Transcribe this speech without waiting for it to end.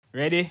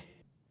Ready?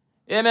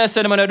 Yeah, man, I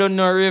said, man, I don't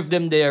know if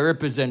them they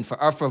represent for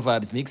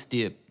AFRO-VYBZ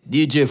MIXTAPE.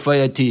 DJ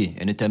FIYAH.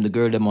 Anytime the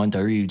girl them want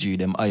a real G,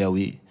 them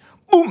IOE.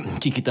 Boom!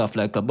 Kick it off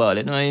like a ball.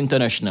 You know,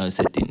 international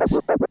settings.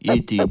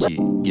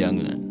 ETG,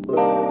 gangland.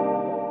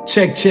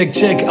 Check.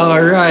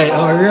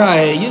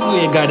 Alright. You know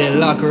you got it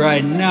locked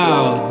right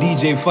now.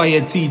 DJ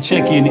FIYAH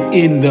checking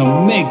in the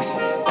mix.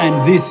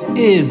 And this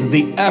is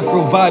the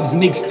AFRO-VYBZ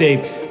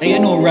MIXTAPE. And you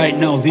know right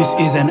now, this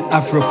is an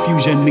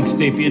Afro-Fusion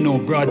mixtape, you know,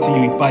 brought to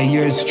you by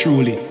yours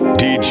truly,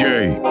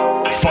 DJ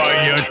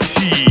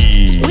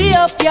FIYAH. We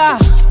up, yeah,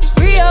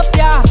 free up,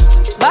 yeah.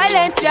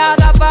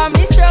 Balenciaga for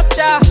me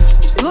structure.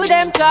 Do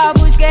them car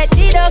bush get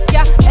lit up,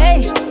 yeah.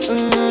 Hey,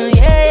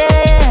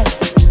 yeah.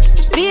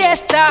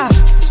 Fiesta,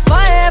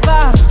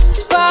 forever,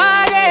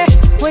 party,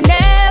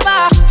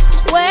 whenever,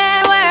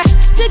 when we're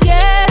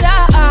together.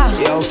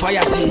 Yo,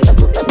 FIYAH.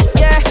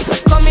 Yeah,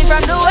 coming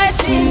from the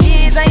West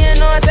Indies, and you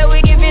know, so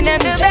we giving them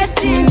the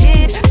best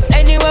indeed.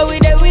 Anywhere we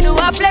there, we do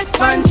a flex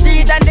on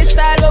street, and the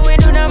style what we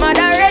do, no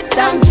matter red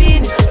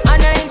stampede.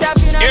 And I ain't up,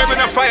 you know. Hear me,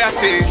 no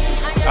FIYAH.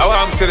 I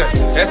want to them.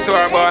 That's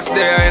our boss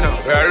there, you know.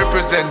 We are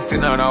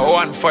representing on our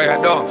one fire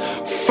down.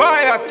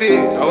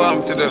 FIYAH. I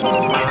want to them.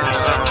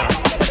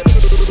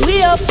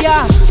 We up,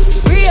 yeah,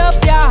 free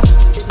up, yeah.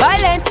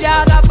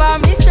 Balenciaga for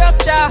me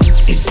structure.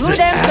 It's the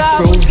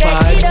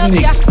AFRO-VYBZ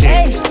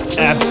mixtape.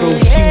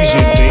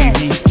 Afro-Fusion,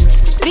 baby.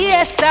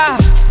 Fiesta,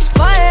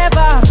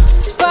 forever,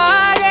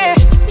 party,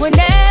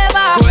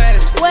 whenever, when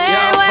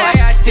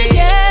we're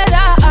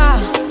together.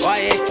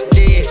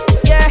 YxB.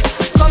 Yeah,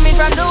 coming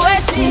from the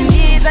West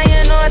Indies, and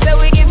you know, so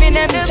we giving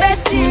them the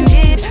best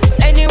indeed.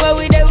 Anywhere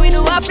we there, we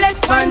do a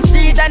flex on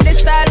street, and the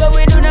style what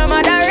we do, no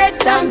matter red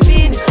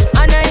stampede.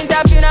 And I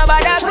interview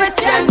nobody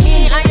question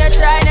me, and you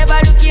try never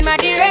look in my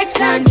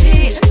direction.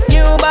 G,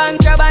 new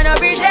bank job and no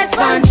bridges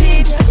on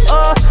beat.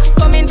 Oh,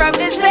 coming from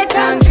the set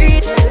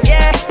concrete,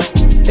 yeah.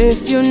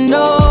 If you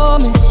know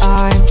me,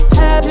 I'm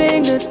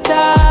having the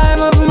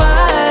time of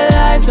my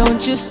life.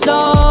 Don't you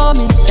slow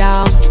me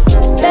down.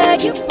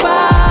 Beg you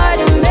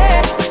pardon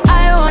me.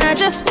 I wanna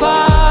just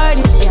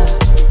party, yeah.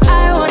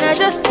 I wanna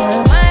just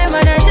tell my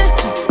man,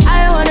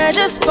 I wanna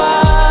just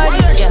party,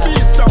 yeah.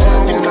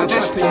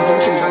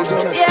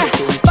 Yeah,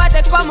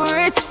 Patek pa my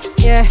wrist,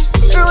 yeah.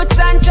 Roots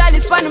and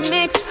chalice pa the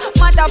mix.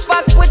 Matter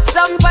fuck with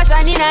some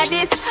passion in a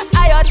this.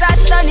 I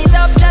touch turn it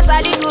up just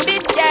a little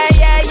bit, yeah.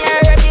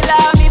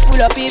 Regular me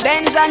full up the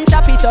Benz and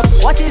top it up.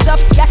 What is up?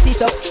 Gas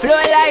it up,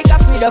 flow like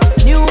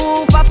aqueduct. New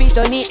Fafi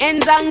Tony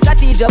ends and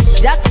cut it up.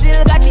 Jack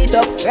still got it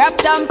up,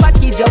 wrapped and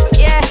package up,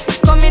 yeah.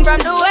 Coming from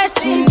the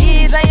West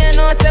Indies, and you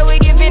know, so we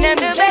giving them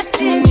the best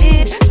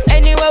indeed.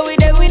 Anywhere we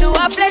there, we do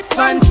a flex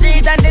on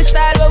street, and the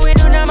style what we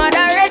do, no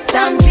matter red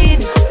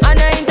stampede. And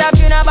I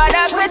interview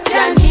nobody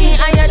question me,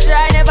 and you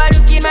try never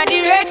look in my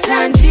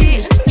direction.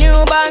 G,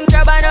 new bank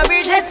job and no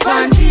bridges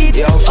on beat.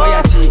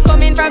 Oh,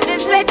 coming from the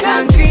set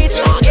concrete,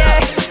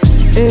 yeah.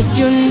 If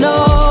you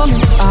know me,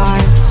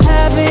 I'm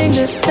having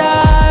the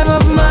time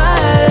of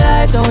my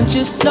life. Don't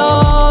you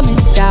slow me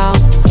down.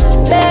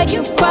 Beg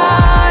you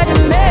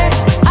pardon me.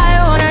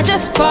 I wanna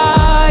just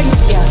party,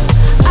 yeah.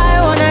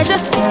 I wanna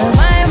just tell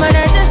my man,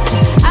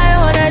 I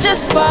wanna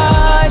just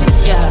party,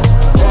 yeah.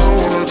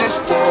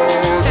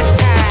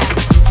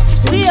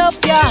 We up,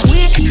 yeah,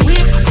 we,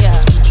 yeah.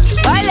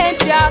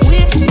 Valencia, we,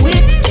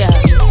 yeah.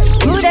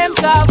 Do them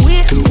car,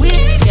 we,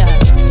 yeah.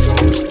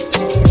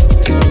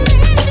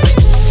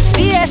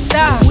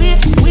 Fiesta, we,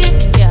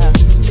 yeah.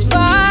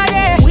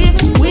 Party,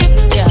 we,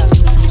 yeah.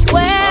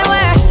 When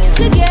we're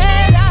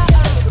together.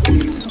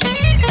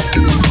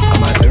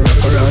 I'm at the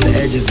rock around the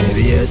edges,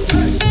 baby, yes.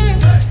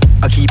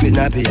 I keep it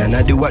nappy and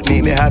I do what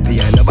make me happy,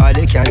 and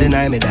nobody can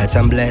deny me that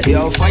I'm blessed.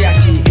 Yo,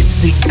 FIYAH. It's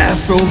the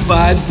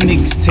AFRO-VYBZ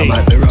mixtape. I'm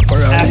at the rock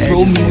around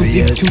Afro the edges,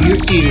 music baby, yes. to your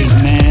ears,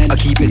 man. I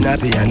keep it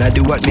nappy and I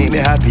do what make me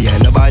happy,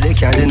 and nobody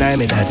can deny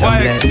me that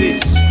I'm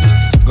blessed.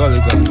 Go.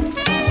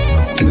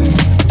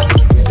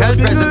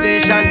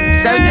 Self-preservation,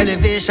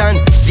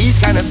 self-elevation.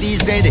 These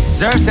they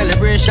deserve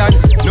celebration.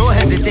 No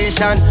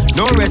hesitation,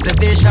 no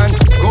reservation.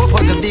 Go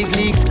for the big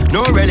leagues,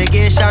 no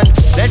relegation.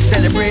 Let's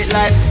celebrate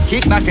life,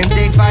 kick back and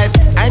take 5,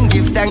 and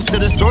give thanks to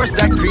the source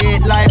that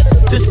create life.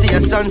 To see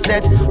a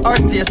sunset or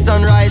see a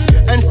sunrise,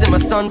 and see my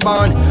son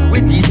born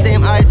with these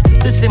same eyes.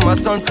 To see my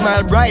son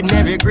smile bright in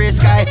every grey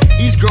sky.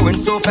 He's growing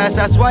so fast,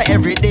 that's why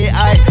every day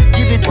I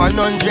give it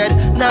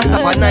 100, now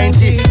stop at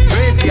 90.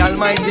 Praise the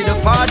Almighty, the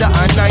Father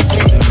and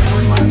 90.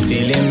 I'm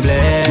feeling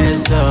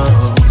blessed,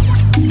 oh.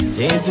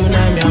 Say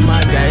tonight, me and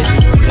my guys,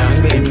 we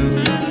can be do.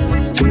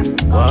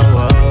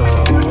 Whoa.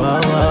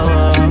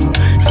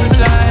 Say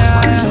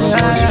tonight, no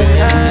go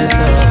stress,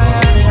 oh.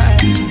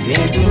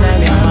 Say tonight,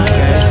 me and my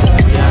guys,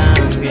 we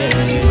can be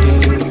do.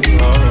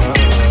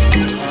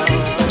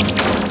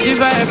 If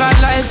I ever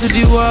lie to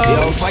the world,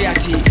 Yo,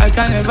 FIYAH. I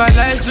can never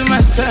lie to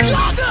myself.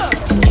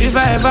 If I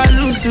ever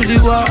lose to the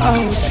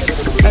world,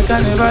 I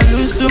can never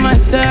lose to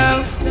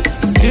myself.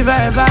 If I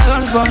ever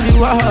run from the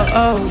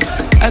world,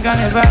 I can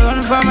never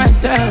run from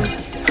myself.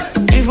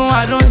 Even when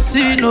I don't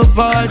see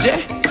nobody,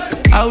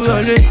 I will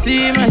always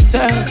see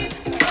myself.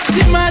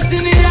 See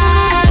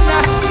Martiniana,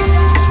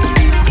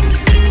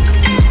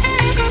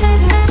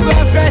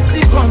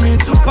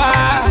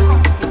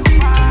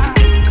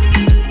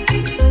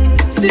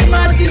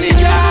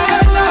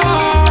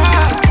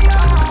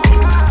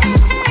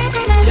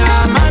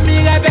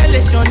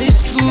 confession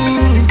is true.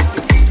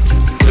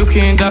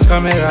 Looking in the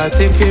camera,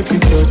 take a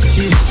picture,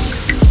 cheese.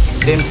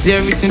 Them see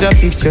everything the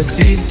picture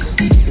sees.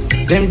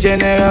 Them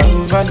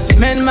general overseas.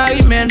 Men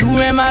marry men,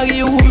 women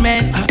marry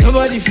women.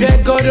 Nobody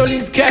fear God, only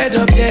scared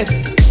of death.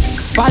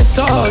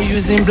 Pastor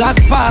using black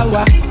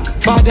power.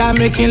 Father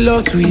making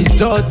love to his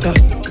daughter.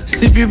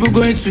 See people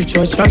going to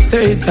church of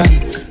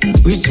Satan.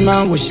 Rich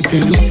man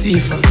worshiping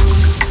Lucifer.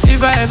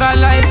 If I ever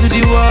lie to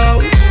the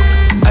world,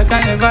 I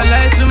can never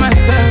lie to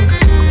myself.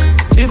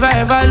 If I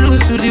ever lose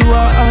to the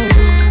world,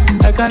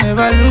 I can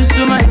never lose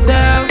to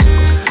myself.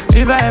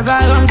 If I ever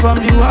run from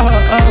the world,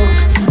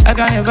 I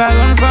can never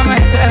run from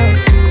myself.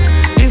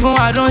 Even when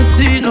I don't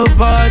see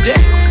nobody,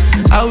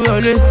 I will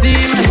always see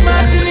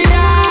myself.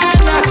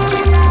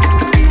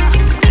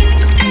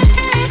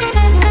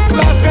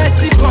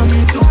 Prophecy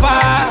coming to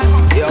pass.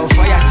 Yo,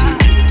 FIYAH.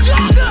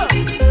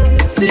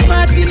 See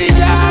Martin in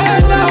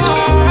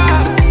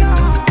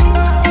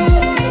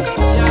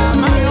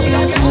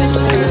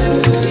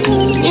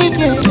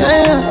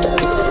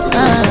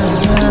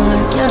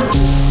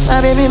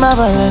my baby, my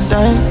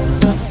Valentine.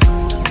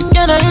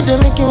 Yeah, now you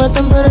don't make it what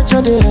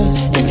temperature there is.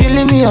 If you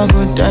leave me a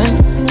good time,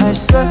 I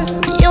swear.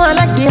 You are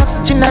like the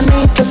oxygen I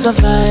need to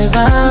survive,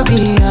 I'll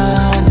be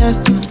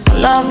honest.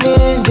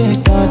 Loving the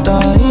thought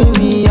of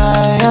me, I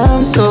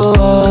am so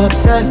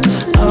obsessed.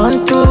 I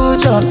want to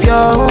chop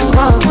your own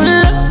heart.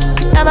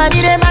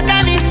 Nobody they make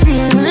me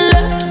feel.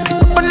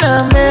 Open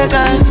up, make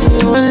us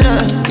feel.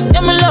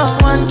 Yeah, my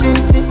love, one thing.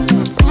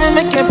 Me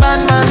make a bad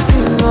man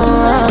sing.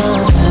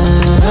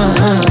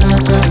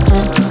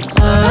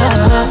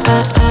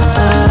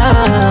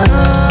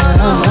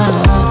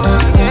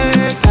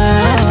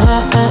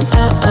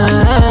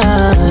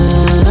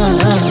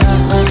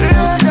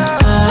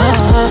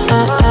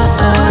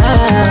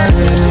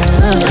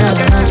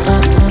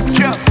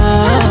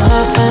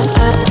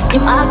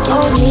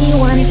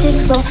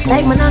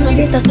 Like man, I know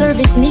get a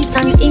service neat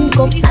and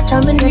income.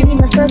 Natural when I need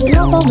my service,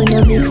 love how when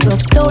I mix up.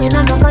 Though in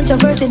no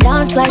controversy,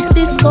 dance like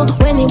Cisco.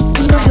 When him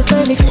put up the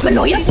service, but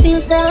know you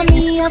feel sell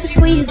me, have a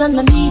squeeze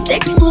underneath.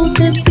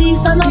 Exclusive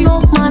piece and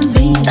enough man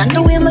beat. And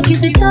the way my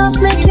kiss it off,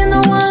 make you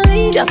know one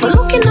lead. You're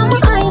looking at my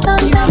eyes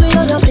and tell me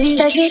how you feel.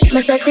 Take it,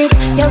 me set it,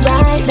 you're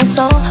right, that's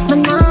all.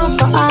 Man, now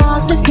for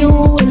ask if you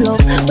in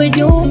love. With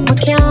you, I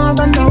can't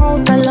run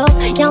out of love.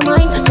 You're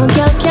mine, no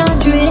girl can't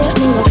drain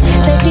me up.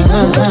 Take it,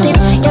 me set it,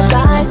 you're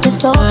right,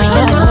 that's all.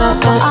 You're not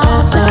for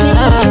ask if you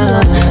in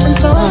love. I'm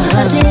so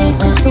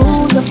addicted to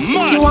you.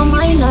 You are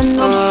mine and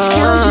no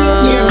can't drain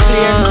me up.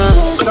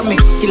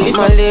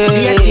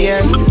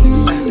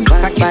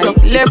 Back it up,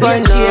 let boy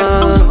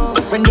know.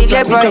 When you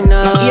let boy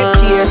know.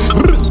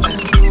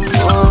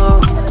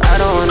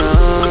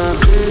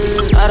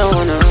 I don't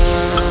wanna.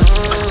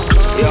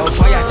 Yo,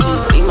 FIYAH.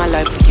 Live my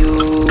life for you.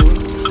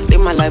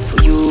 Live my life for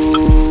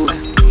you.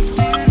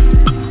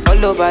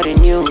 All over the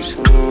news.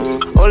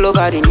 All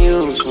over the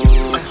news.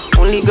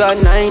 Only God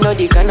now I know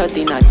the kind of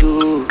thing I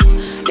do.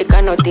 The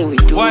kind of thing we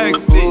do.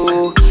 YxB.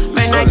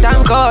 Man, I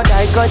thank God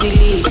I got the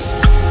lead.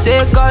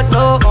 Say God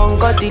no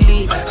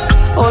ungodly.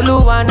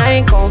 Oluwa na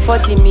ain't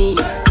comforting me.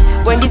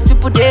 When these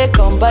people they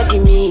come body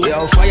me.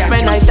 Yo, FIYAH.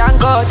 Man, I thank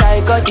God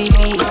I got the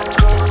lead.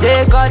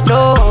 Say God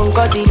no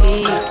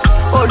ungodly.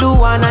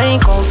 Oluwa na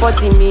ain't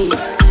comforting me.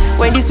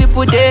 When these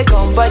people they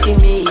come body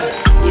me.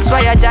 It's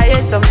why I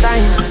die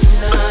sometimes.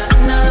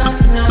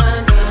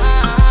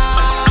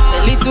 A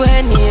little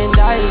Henny and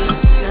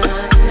ice.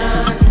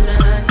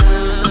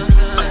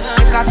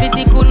 Make a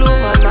fitty cool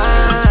my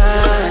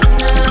mind.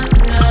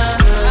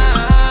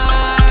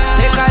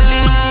 Make a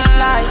live this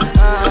life.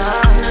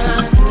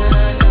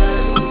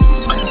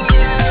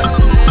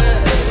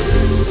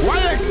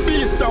 YxB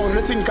sound,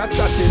 I think I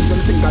chatting,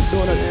 something I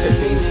donut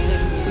setting.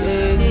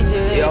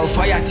 Yo,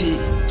 FIYAH.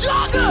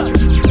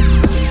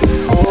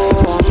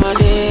 Oh, my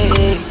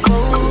leg.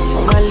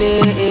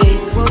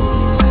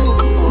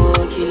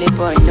 Oh, kill it,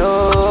 boy, no.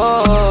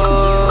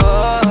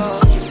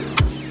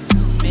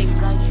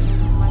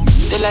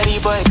 Tell her the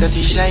boy cause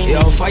he shiny. Yo,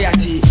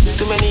 FIYAH.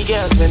 Too many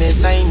girls when they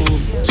sign me.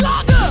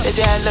 They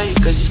say I love you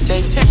cause you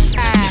sexy.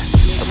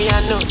 But me I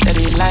know that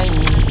they like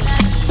me.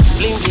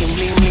 Bling, bling,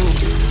 bling, bling.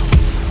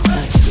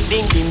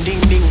 Ding, ding,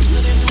 ding, ding.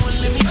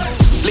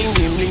 Bling,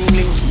 bling, bling,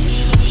 bling.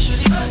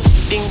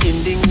 Ding,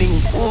 ding, ding, ding.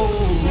 Ooh.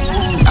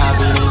 I've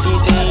been in this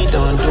say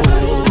don't do.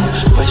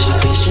 But she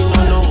say she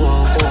no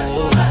one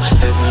go.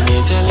 Every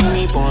day telling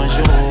me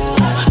bonjour.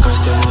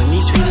 Cause the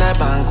money sweet like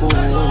banco.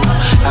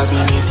 I've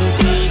been in this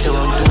say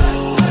don't do.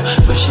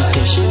 But she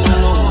say she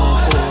no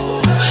one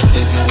go.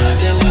 Every day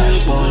telling me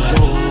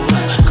bonjour.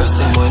 Cause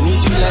the money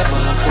sweet like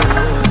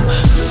banco.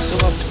 So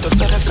I put the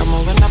feather come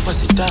on when I pass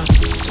it down.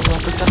 So I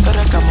put the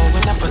feather come on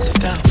when I pass it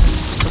down.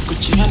 So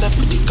Gucci and I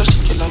put it cause she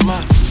kill a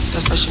man.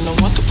 That's why she don't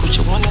want to push,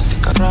 she wanna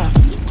stick around.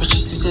 But she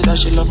still say that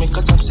she love me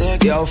cause I'm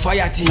sexy. Yo,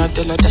 FIYAH. I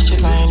tell her that she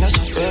lying, that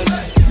she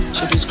flexing.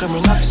 She be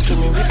screaming, I be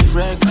screaming, we be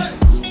reckless.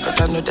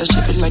 But I know that she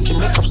be like it,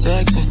 make up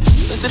sexy.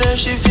 Instead of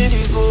shifting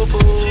the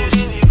goalposts,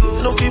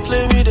 they don't feel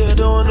play me, they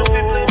don't know.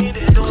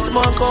 Cause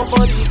man come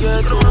for the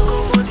ghetto.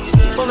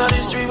 Come down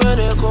the street where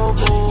they go.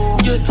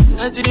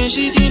 Yeah, I see the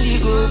shit in the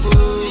go.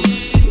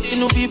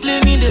 You know if you play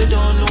me, they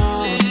don't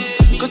know.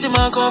 Cause you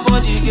might come for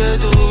the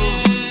ghetto.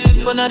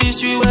 Come down the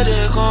street where they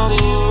come.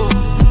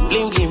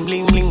 Bling, bling,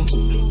 bling, bling.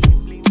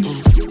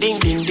 Ding,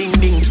 ding, ding,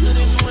 ding.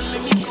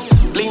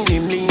 Bling,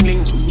 bling, bling,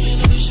 bling.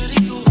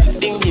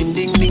 Ding, ding,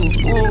 ding, ding.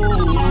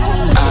 Ooh.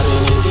 I don't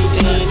know this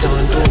ain't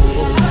don't do.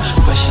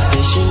 But she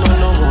say she no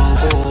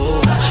one go.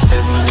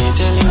 Every day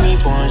telling me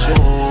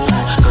bonjour.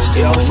 Cause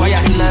they always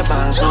feel like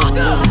banjo.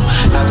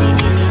 I been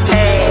in this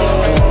ain't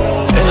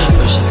don't do.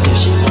 But she say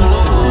she no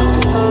one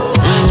go.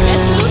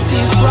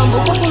 Exclusive from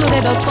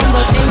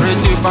Bukofulu.com.ng.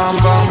 Ready, bam,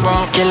 bam,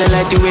 bam. Girl, I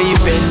like the way you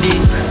bend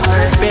it.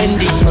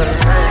 Bend it,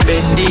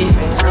 bend it,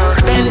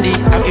 bend it.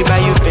 I feel by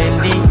you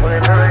Fendi,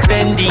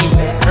 Fendi,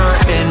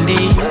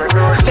 Fendi,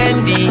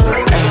 Fendi.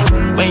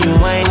 When you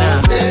whine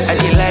up, I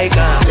did like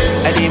her,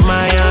 I did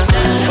Maya.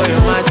 For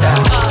your mother,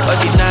 or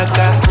the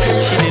naka,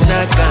 she the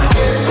naka.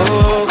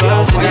 Oh,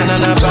 God, sit down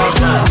on a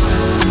Batman.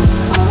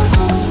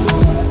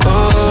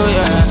 Oh,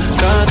 yeah,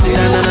 God, sit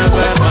down on a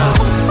Batman.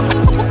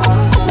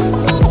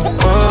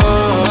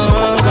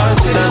 Oh, God,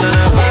 sit down on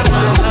a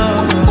Batman.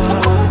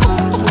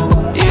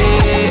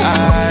 Yeah,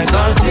 I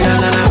God, sit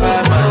down on a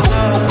Batman.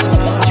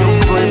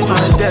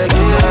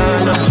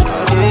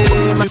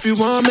 If you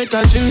want make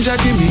a ginger,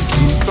 give me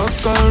tea,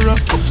 kokoro.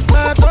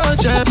 My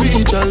coach,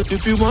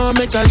 if you want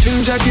make a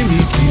ginger, give me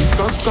tea,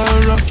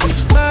 kokoro.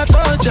 My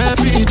coach,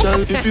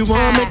 if you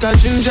want make a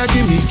ginger,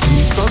 give me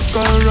tea,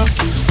 kokoro.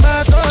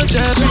 My coach,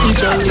 you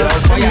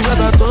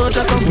never coach,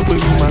 I come with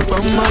you, my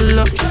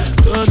mama.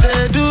 So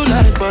they do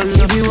like ball.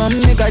 If you want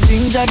make a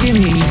ginger, give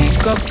me the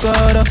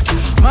kokoro.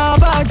 My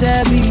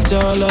body beat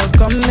your love.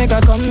 Come make a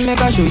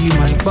show you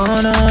my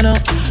banana.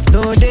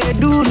 No, they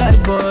do like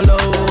bolo.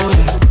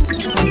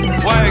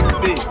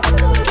 YxB,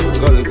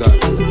 Golly God.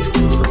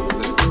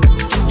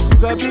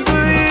 It's a big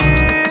league.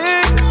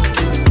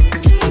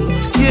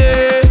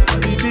 Yeah,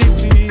 big.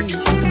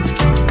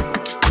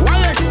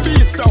 YxB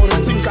sound, I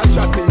think I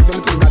chatting,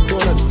 something I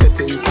don't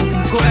settings.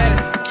 Go ahead,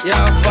 yo,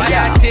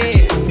 fire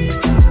day.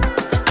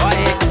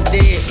 YxB.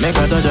 Make a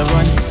touch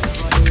upon it.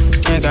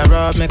 Make a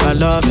rub, make a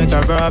love, make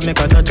a rub, make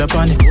a touch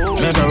upon it.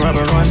 Make a rub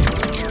upon it.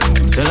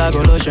 Till I go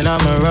lotion,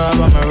 I'ma rub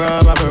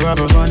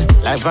upon it.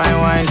 Like fine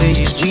wine, say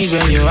you sweet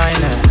when you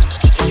wine her.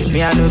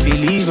 Me, I know feel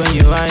leave when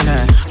you wine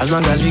her. As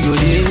long as we go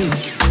there,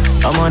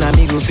 I'm on a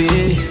me go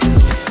pay.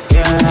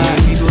 Yeah,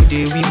 we go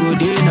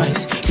there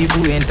nice. If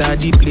we enter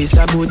the place,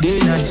 I go there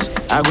nice.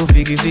 I go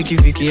fiki,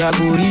 I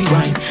go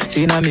rewind.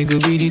 Say now me go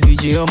be the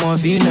DJ, I'ma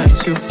feel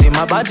nice. So, say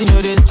my party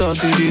know they stop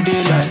to the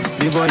daylight.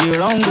 Before you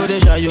run, go the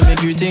shot, you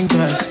make you think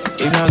twice.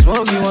 If not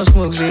smoke, you want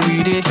smoke, say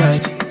we day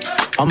tight.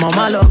 I'm on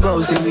my love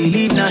go, say we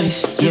live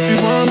nice. Yeah. If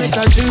you want make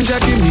a ginger,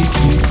 give me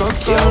tea,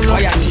 kokoro.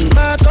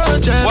 My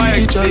coach,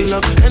 your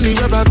love. Any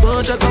other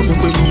coach, I come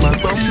with you, my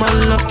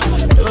mama.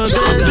 So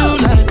they do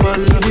like ball.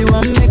 If you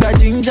want make a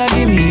ginger,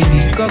 give me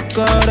the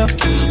kokoro.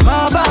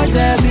 My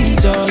body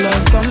beat your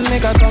love. Come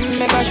make a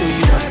show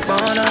you my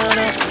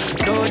banana.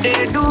 No,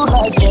 they do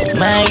like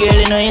that. My girl,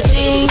 you know you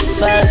think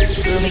fast,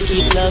 so me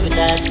keep loving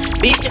that.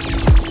 Bitch,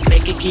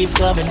 make it keep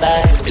coming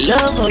back.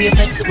 Love how you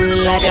flexible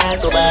like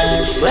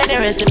acrobat. When you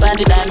rest upon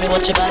the dime, me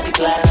watch your body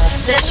clap.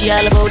 Say she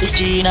all about the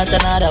G, not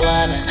another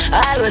one.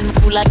 All when me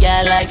fool a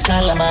girl like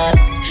Solomon.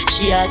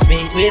 She asks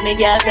me, where me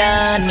girl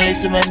gone?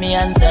 Listen when me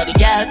answer the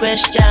girl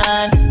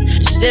question.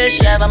 She says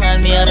she have a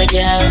man, me have a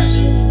girl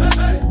too.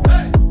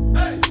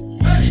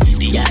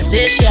 The girl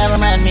says she have a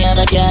man, me have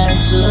a girl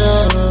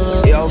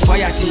too. Yo,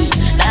 Fire T.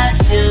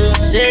 That's you.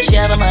 Say she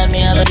have a man, me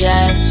have a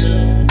girl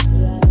too.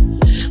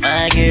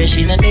 My girl,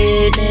 she don't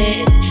need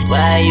me.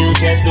 Why you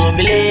just don't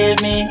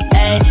believe me?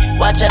 Hey,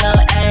 watch her now,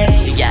 hey.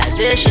 The girl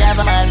say she have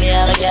a man, me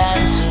have a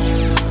girl too.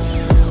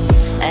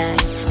 Hey,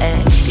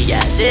 hey. The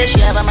girl say she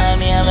have a man,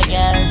 me have a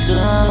girl too.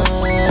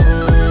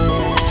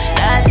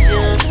 That's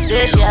you.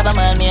 Say she have a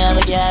man, me have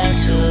a girl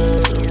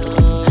too.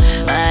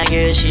 My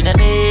girl, she don't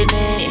need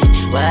me.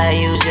 Why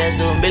you just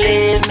don't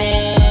believe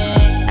me?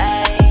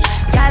 Hey,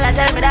 girl,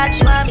 tell me that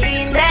she want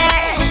me in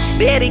there.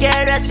 Baby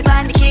girl, rest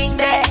upon the king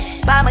there.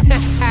 Bama,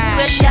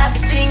 where she have to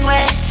sing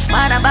where?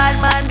 Man a bad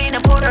man, be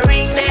no put a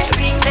ring there.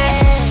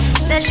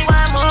 Say she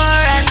want more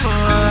and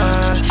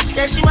more.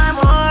 Say she want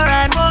more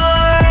and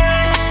more.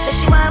 Say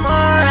she want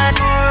more and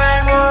more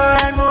and more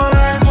and more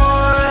and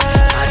more.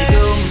 How the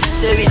do?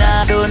 Say we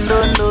nah done.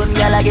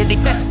 Girl I get the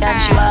and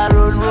she want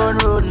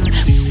run.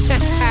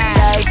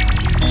 Like,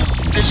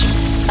 say she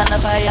and a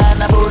fire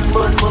and a bun.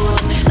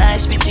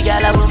 Nice pretty girl,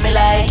 I want me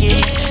like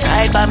it.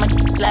 Ride by my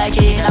like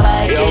it, I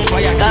like it.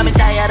 Got me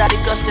tired of the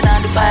cussing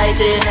and the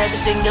fighting. Every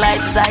single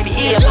light is like the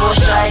AFRO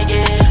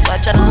striking.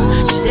 Watch her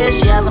now, she says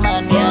she have a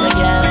man, me have a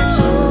girl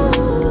too.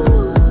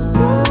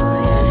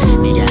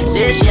 The girl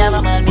says she have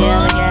a man, me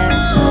have a girl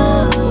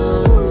too.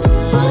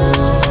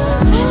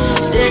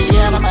 Says she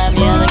have a man,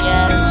 me have a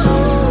girl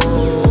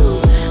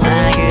too.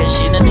 My girl,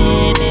 she don't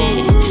need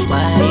me.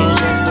 Why you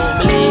just don't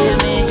believe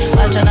me?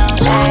 Watch her now,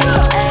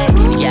 hey.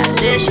 The girl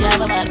says she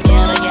have a man, me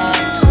have a girl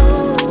too.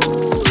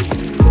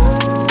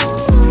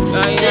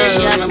 Say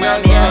she have a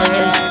man, me have a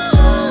girl.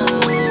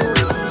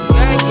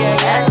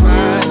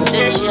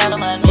 say she have a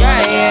man.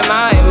 Yeah,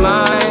 my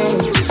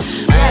mind.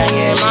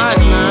 Yeah, my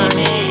mind.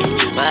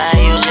 Why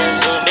you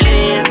just don't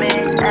believe me?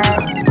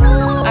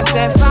 I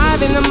said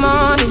 5 in the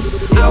morning.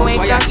 I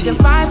wake up to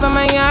 5 on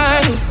my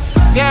yearning.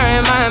 Fear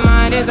in my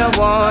mind is a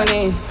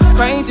warning.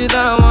 Pray to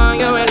the one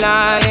you're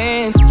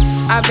relying.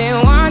 I've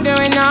been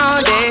wandering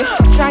all day.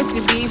 Tried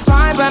to be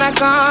fine, but I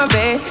can't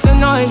be. The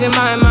noise in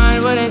my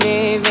mind wouldn't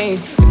leave me.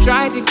 I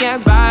tried to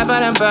get by,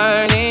 but I'm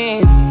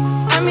burning.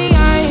 And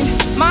behind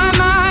my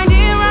mind,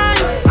 it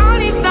runs. All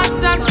these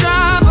thoughts of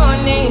trouble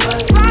me.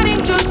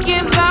 Fighting to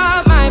give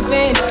up my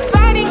pain.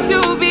 Fighting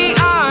to be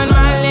on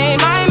my lane.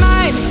 My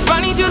mind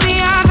running to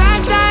the other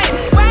side.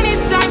 When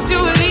it's time to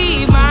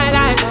leave my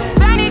life,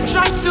 then it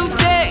tries to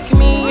take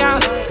me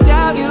out.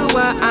 Tell you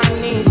what I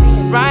need.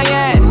 Right,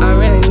 yeah, I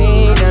really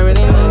need time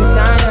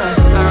now.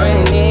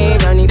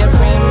 I need a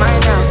free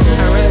mind now.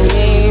 I really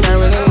need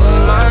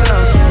my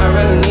love.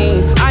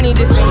 I need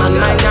to free my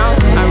mind now.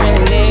 I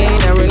really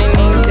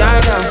need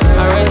time now.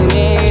 I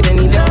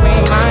need a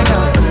free mind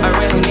now.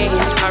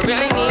 I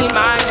really need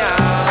my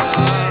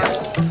love.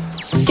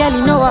 Girl,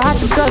 you know I have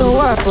to go to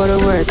work for the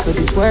words, but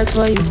these words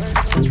for you.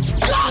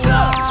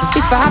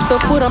 If I have to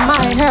put on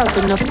my health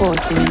in the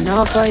post, singing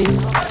all for you.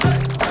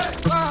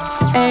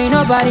 Ain't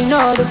nobody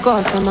know the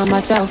cause of my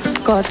matter.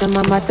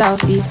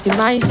 This is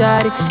my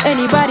shawty.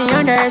 Anybody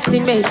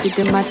underestimated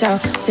the matter?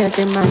 Tell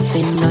them I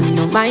say no,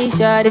 my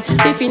shawty.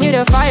 If you need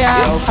a fire,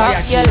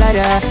 hot your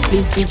ladder.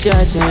 Please be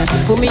judging.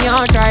 Put me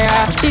on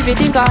trial. If you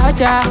think I hurt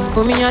ya,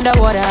 put me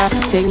underwater.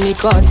 Take me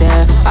caught.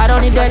 I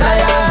don't need the light.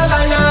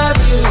 I love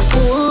you.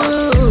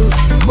 Ooh,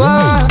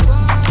 whoa.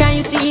 Can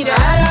you see that?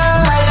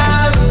 I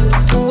love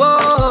you.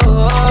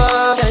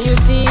 Whoa. Can you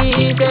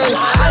see that?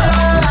 I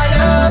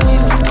love you.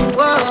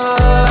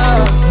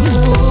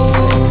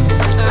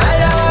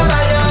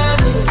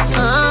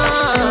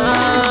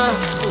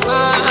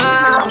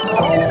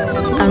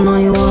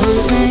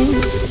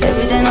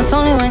 Not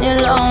only when you're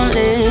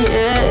lonely,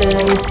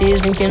 yeah. You see you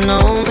think you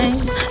know me,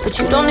 but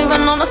you don't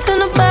even know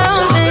nothing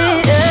about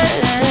me,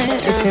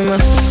 yeah. You see my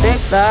thick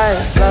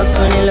thighs, lost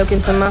when you look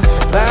into my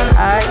brown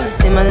eyes. You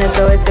see my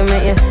little ways can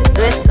make you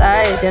switch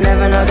sides. You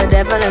never know the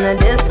devil in a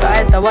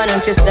disguise, so why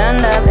don't you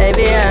stand up,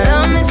 baby?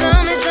 Tell me, do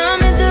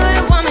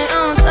you want me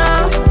on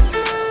top?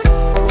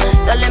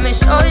 So let me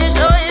show you,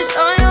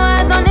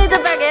 I don't need to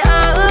back it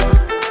up.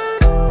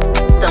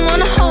 Don't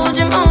wanna hold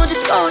you,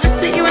 slow, just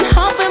split you in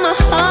half with my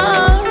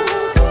heart.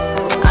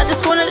 I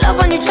just wanna love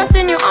on you, trust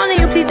in you, honor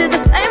you. Please do the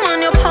same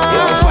on your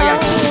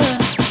part.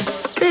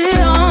 Be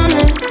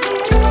honest,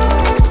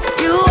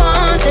 you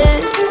want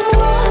it.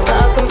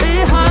 I can be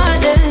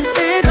heartless,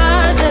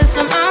 regardless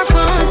of my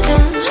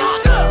conscience.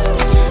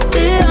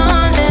 Be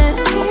honest,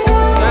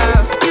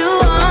 you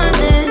want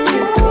it.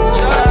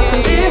 I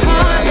can be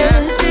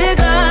heartless,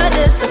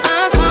 regardless of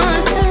my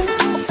conscience.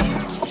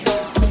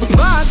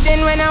 Back then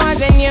when I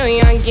was a new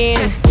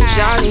youngin',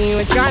 Charlie, you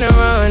was tryna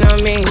run on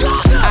me.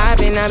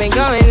 I've been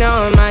going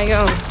on my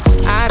own.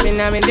 I've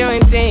been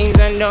doing things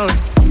unknown.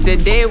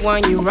 Said day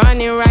one, you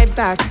running right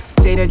back.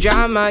 Say the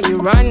drama, you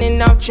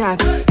running off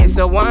track. It's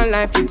a one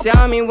life, you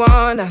tell me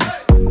one life.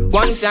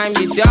 One time,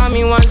 you tell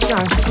me one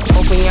time.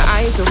 Open your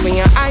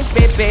eyes,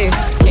 baby.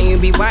 Can you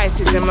be wise,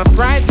 cause I'm a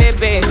pride,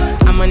 baby.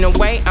 I'm on the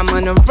way, I'm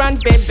on the run,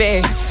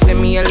 baby. Leave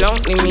me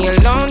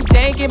alone,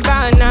 take it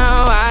by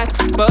now. I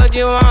put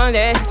you on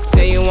it.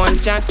 Say you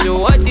want chance to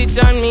hold it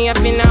on me. I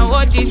feel now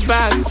hold it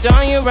back.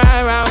 Turn you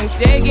right around,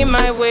 take it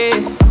my way.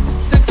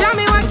 So tell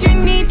me what you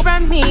need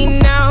from me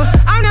now.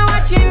 I know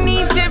what you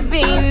need to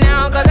be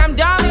now, cause I'm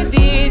done with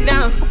it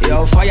now.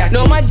 Yo, fire.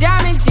 No more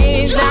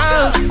damages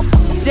now.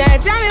 Say,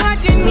 tell me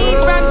what you need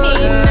from me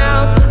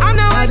now. I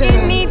know what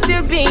you need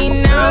to be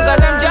now,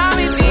 cause I'm done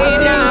with it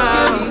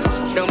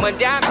now. No more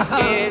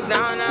damages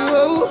now.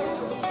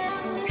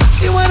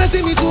 She wanna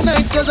see me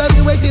tonight, cause I've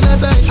been wasting her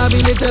time. I've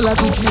been tell her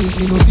to chill,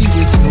 she no feel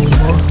it no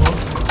more.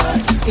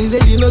 He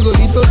said she no go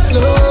be so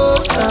slow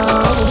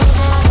down.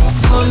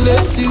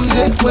 Monday,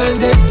 Tuesday,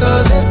 Wednesday,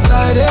 Thursday,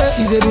 Friday.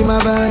 She said be my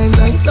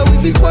Valentine, so we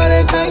feel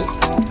quarantine.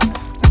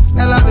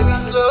 Tell her baby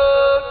slow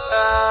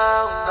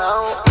down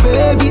now.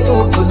 Baby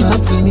open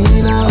up to me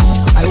now.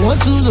 I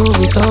want to know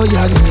it all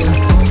you need.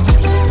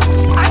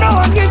 I know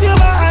I'll give you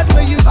my heart,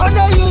 but you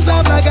underuse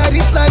up like a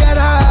this, like a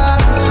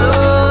that.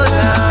 Slow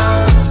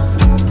down.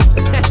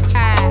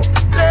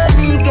 Let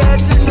me get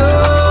to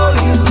know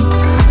you.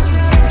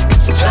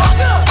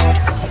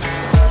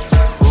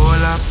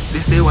 Hold up,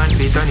 this the one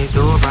fit on it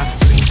over.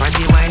 Swing for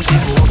the wine, she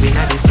moving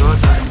at the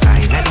saucer.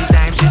 Sign at the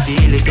time, she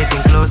feel it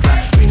getting closer.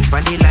 Ring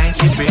for the line,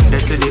 she bring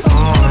that to the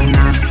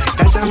owner.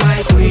 That's a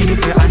my queen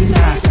if you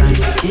understand.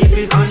 Keep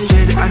it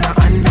 100 and a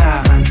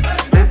underhand.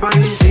 Step on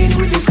the scene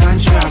with the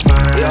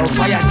contraband. Yo,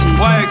 fire team.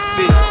 YxB.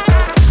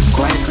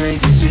 Quite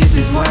crazy, streets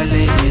is wild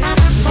lately.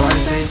 For the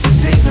safety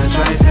place, no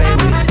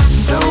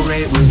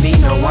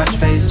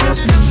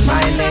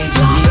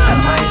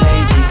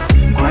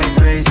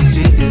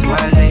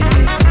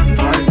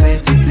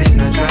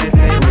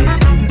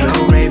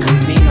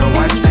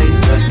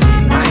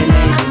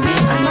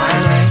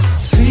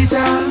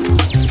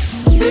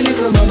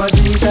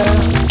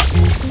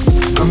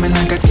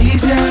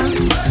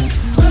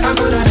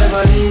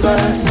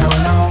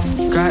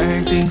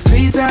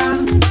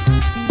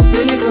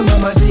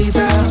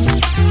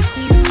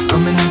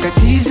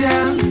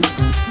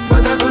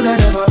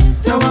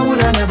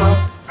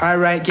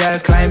Alright, girl,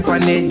 climb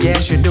on it. Yeah,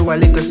 she do a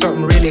little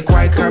something really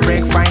quite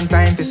correct. Fine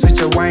time to switch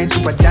her wine,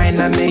 super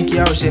dynamic.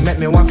 Yo, she make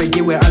me want to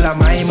give away all of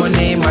my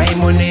money, my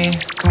money.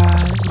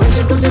 Cause when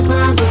she put it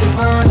on, oh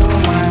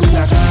my, I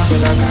can't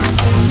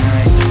all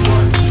night.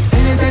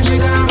 Anytime she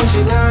gone, when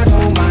she gone,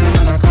 oh my,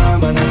 man, I can't,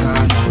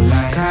 no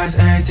lie. Cause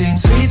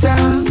everything's sweeter,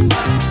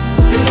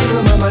 the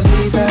little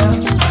mamacita.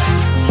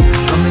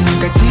 Come in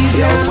like a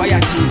teaser, fire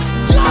tea.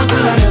 I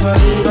could never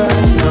leave her,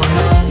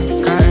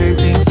 no. Cause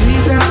everything's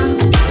sweeter,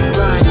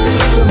 right, the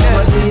little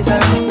mamacita.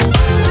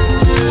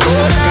 Come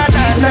in like a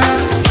teaser.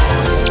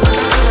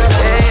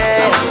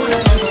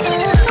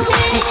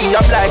 You see,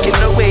 I'm liking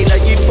the way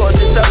that you force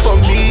it up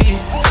on me.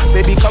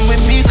 Baby, come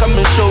with me, come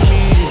and show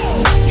me.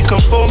 You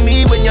come for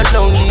me when you're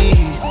lonely.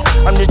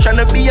 I'm just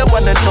tryna be your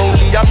one and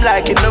only. I'm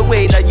liking the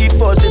way that you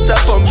force it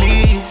up on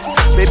me.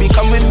 Baby,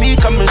 come with me,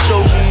 come and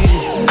show me.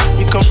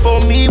 You come for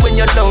me when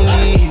you're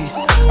lonely.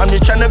 I'm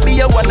just tryna be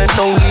your one and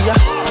only.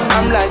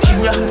 I'm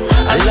liking ya,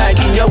 I'm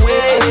liking your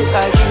ways,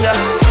 liking ya,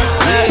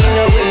 liking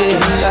your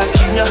ways,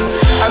 liking ya.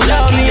 I'm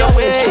liking your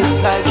ways,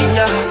 liking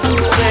ya.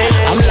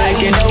 I'm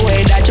liking the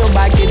way that you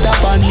back it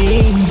up on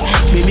me.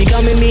 Baby,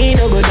 come with me,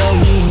 no go down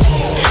me.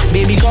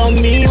 Baby, call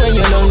me when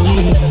you're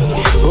lonely.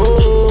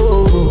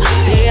 Oh,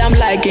 say I'm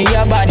liking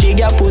your body,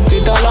 girl, put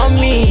it all on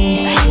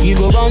me. You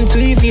go bound to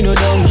if you know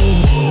down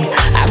me.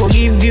 I go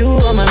give you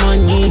all my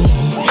money.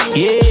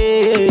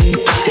 Yeah,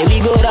 say we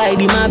go ride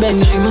in my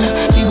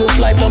Benzema. We go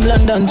fly from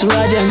London to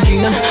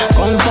Argentina.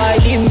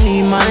 Confide in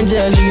me, my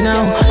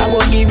Angelina. I go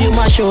give you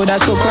my shoulder,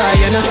 so cry,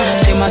 you know.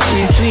 Say my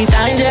sweet, sweet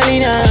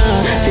Angelina.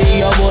 Say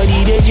your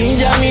body, they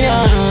ginger me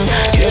now.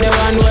 Say the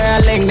one where I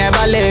like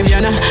never leave,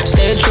 you know.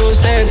 Stay true,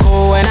 stay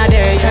cool when I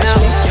dare, you know.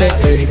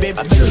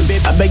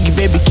 I beg you,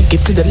 baby, kick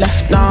it to the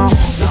left now.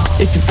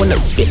 If you wanna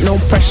get no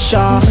pressure,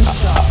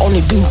 I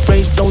only do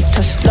race, no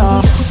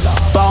Tesla.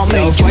 But I'll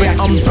make you an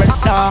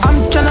umbrella. I'm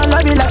tryna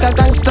love you like a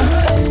gangster.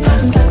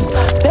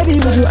 Baby,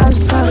 would you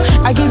answer?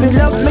 I give you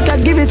love, make I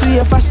give it to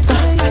you faster.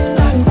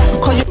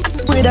 Call you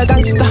with a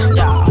gangster.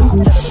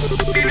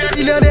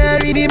 You know they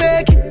really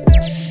make it.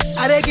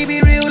 I they keep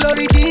it real on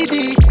the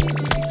TT.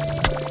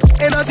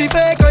 Ain't nothing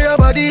fake on your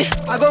body.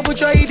 I go put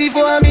your ED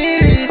for a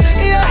mirror.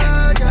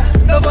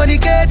 Yeah, no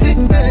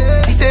fornicating.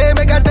 He say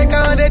make I take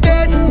her on the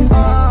date.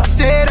 He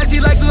say that she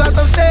like to have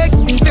some steak.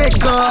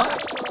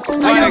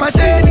 I am a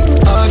shady.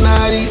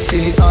 Ordinary,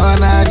 say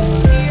ordinary.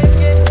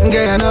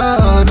 Girl, no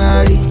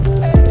ordinary.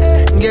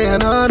 Girl,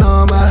 no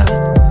normal.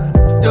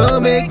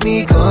 Don't make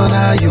me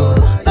corner you.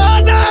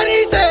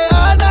 Ordinary, say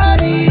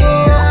ordinary.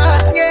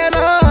 Girl,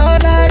 no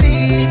ordinary.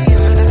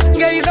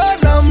 Girl, you don't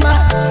normal.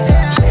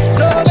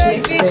 Don't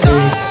make me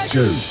corner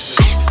you.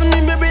 Ice on me,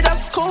 baby,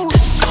 that's cold.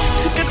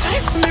 Take a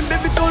time for me,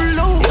 baby, go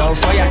low. Yo,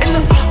 fire tea. And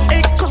the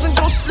eight cousin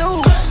go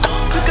slow.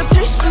 Take a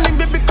taste for me,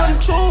 baby,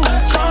 control.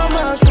 Come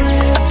on,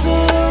 tonight.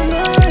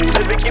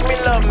 Baby, give me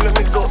love, let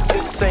me go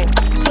insane.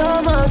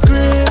 Come on,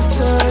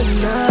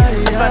 tonight.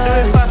 If I do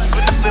it fast,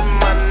 put it in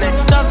my neck.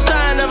 Tough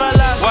time never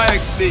last.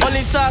 YxB.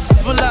 Only talk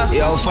people last.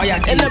 Yo, fire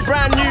tea. In the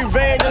brand new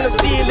rain and the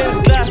ceiling's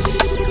glass.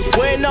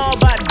 We ain't all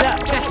about that.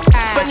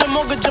 Spend the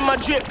mortgage in my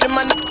drip, in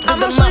my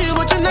I'ma show you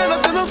what you never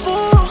seen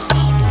before.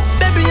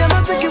 Baby,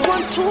 I'ma take you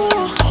one tour.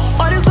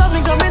 All this love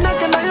ain't coming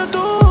knocking on your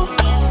door.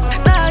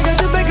 Now I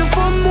got you begging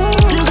for more.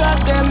 You got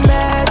that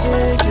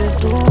magic, you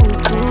do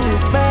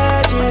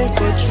magic,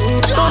 but you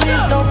don't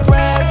need no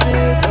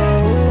practice.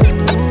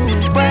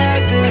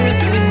 Practice.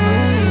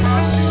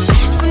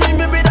 Ice on me,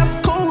 baby, that's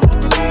cold.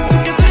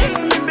 Take your time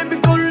for me, baby,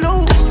 go low.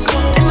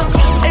 And the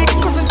eight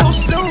cousin go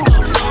slow.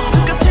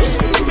 Take your taste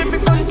for me, baby,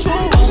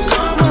 control.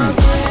 Come on,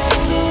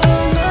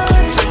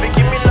 tonight. Baby,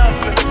 give me love,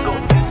 let me go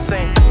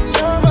insane.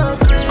 Come on,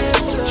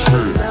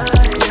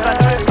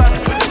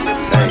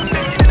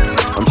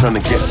 I'm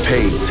tryna get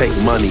paid, take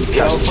money,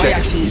 cash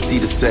checks. You see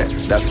the set,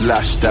 that's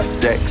Lash, that's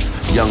Dex.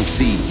 Young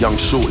C, Young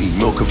Shorty,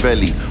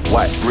 Milcavelli.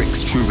 White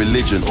bricks, True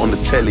Religion, on the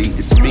telly,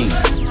 it's me.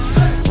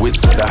 Wiz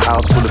got the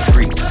house full of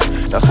freaks.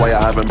 That's why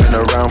I haven't been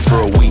around for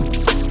a week.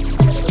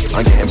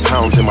 I'm getting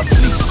pounds in my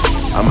sleep.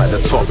 I'm at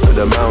the top of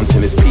the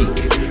mountain, it's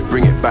peak.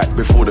 Bring it back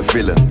before the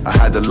villain. I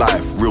had a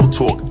life, real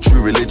talk,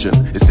 true religion.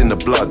 It's in the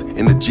blood,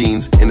 in the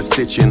jeans, in the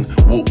stitching.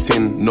 Walked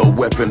in, no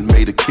weapon,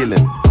 made a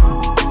killing.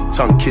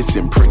 Tongue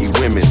kissing, pretty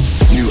women.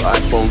 New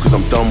iPhone cause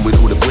I'm done with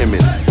all the women.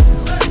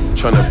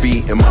 Tryna be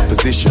in my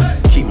position.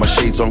 Keep my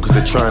shades on cause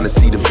they're trying to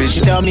see the vision.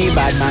 She tell me,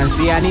 bad man,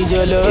 see I need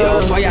your love.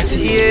 Yo, fire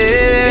tea.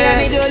 See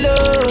I need your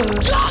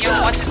love. Yo,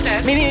 what is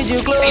that? Me need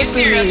you close. Are you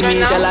serious to me. right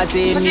now? Tell her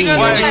say What me. you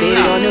gonna check Stay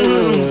now? on the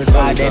road.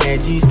 Bad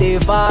energy, stay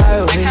far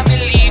away. I can't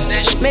believe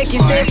that shit. Make you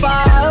stay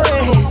far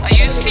away. Are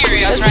you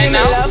serious Just right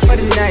now? Give me love for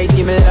the night,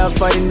 give me love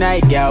for the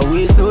night. Girl,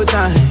 waste no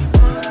time.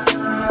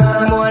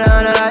 Some more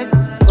on a life.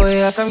 Oh, you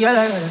have some girl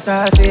I gotta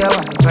start for your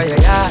wife, for your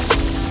yard.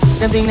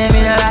 Them think they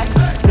mean a lot.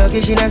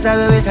 Lucky she not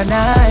stab with a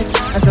knife.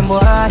 And some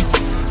boy,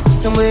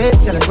 some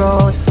ways get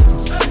around.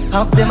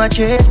 Half them a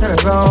chase her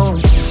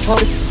around.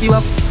 Hold you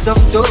up some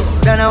dope.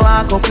 Then I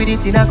walk up with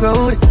it in a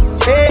crowd.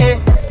 Hey,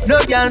 no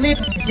girl me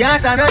can't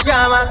stand no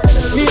drama.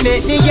 Me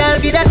make me girl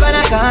be that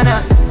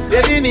banana.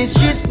 Baby miss,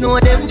 she know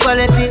them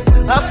policy.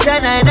 After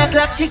 9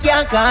 o'clock, she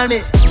can't call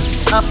me.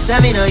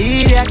 After me no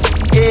idiot,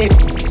 yeah.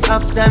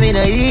 After me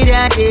no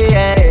idiot,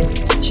 yeah.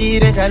 She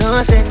better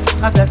know say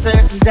after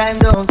certain time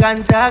don't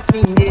contact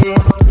me, yeah.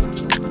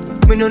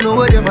 Me no know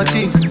what them a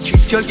think.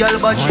 Treat your girl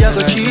but she a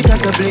go cheat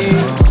as a blame.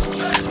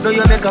 Now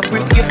you make a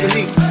quick give the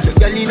link. The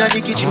girl inna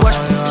the kitchen wash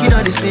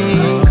inna the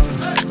sink.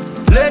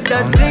 Let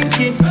that sink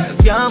in.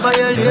 You can't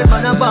violate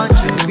man a bunch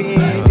of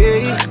pain,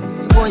 yeah.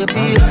 So when you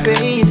feel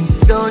pain,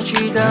 don't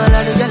treat all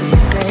of the girls the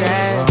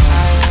same.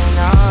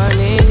 I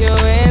need you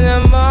in the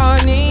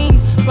morning,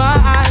 but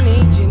I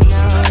need you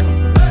now.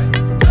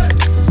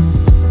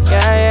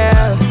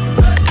 Yeah,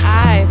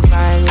 I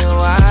find you,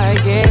 I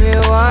give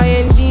you all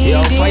you need.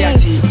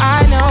 I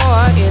know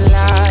what you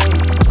like.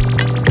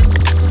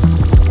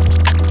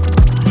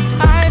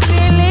 I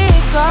feel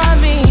it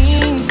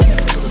coming.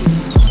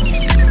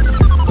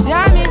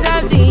 Time is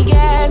of the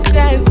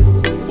essence.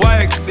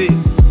 YxB.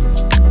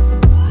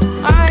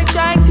 I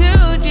try to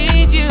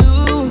teach you,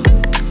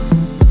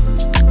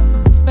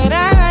 but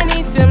I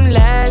need some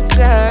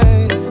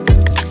lessons.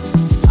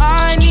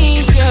 I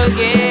need to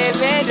give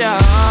it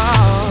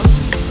all.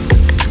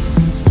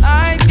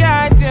 I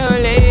try to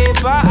live,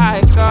 but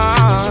I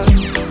can't.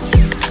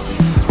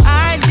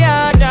 I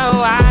don't know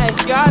why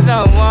you're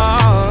the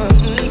one.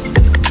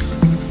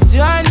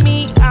 Turn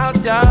me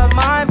out of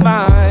my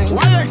mind.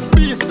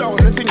 YxB sound,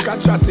 you think I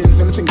chatting,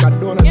 so you think I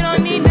don't. You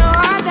don't need no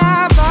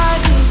other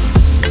body.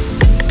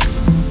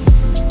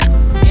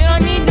 You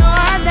don't need no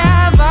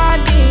other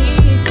body.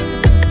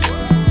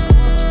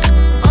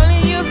 Only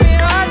you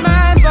feel on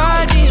my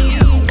body.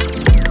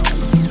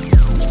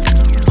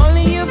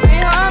 Only you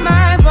feel on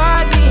my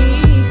body.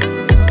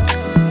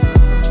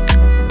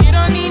 You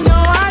don't need no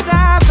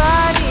other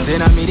body. Say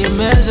I made it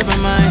mess up my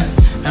mind,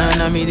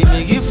 and I made it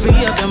make you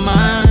free up your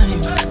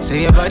mind.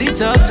 Say your body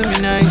talk to me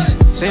nice.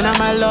 Say now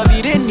my love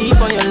you didn't need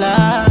for your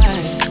life.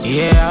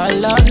 Yeah, our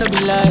love no be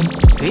like.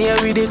 Say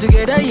yeah, we did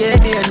together, yeah,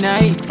 day and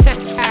night.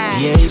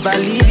 Yeah, if I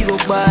leave you go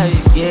by.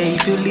 Yeah,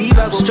 if you leave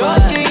I go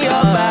stroking by.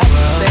 Your body,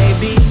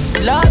 baby.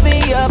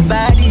 Loving your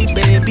body,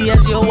 baby.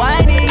 As you're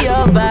whining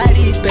your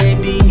body,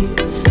 baby.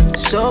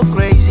 So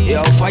crazy.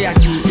 Yo,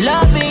 FIYAH.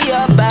 Loving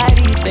your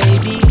body,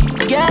 baby.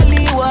 Girl,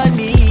 you want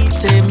need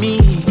to me.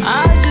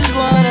 I just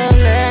wanna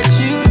let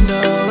you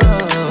know.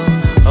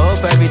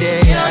 Hope every day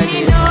you don't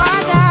need no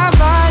other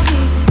body.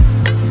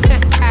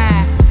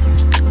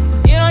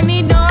 You don't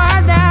need no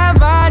other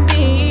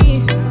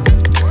body.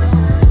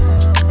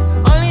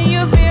 Only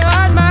you feel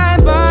on my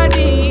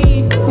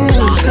body.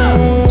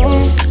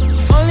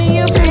 Only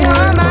you feel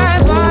on my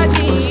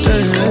body.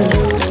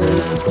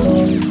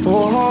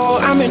 Oh,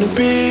 I'm in a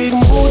big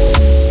mood.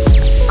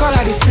 Call I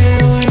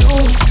feel you.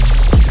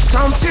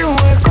 Something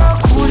wake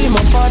up cool in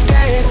my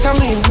body. Tell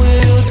me what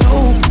you do.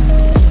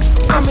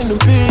 I'm in a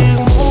big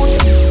mood.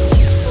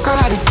 Call I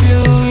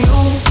feel you.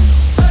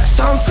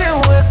 Something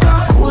wake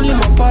up cool in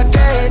my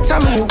body.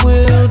 Tell me what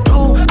you do.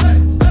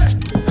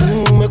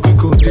 Make we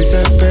go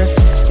December.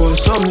 For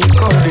some you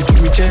call it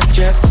do me check.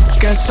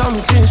 Get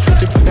something sweet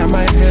to put on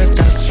my head.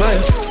 That's why.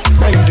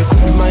 Now you the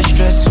cool my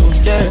stress. So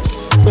yeah.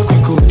 Make we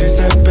go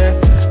December.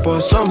 For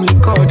some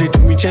liquor, they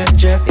do me check.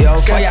 Get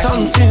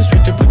something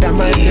sweet to put on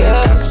my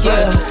head, that's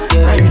why.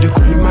 Now you the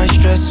cool my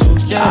stress, so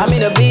yeah. I'm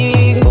in a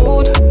big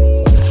mood.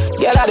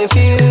 Girl, I dey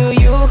feel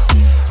you.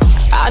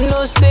 I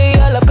know say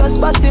all of us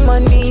passing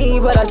money,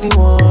 but I still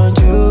want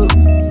you.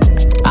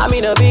 I'm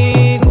in a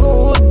big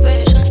mood.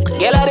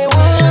 Girl, I dey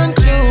want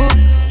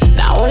you.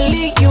 Now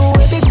only you,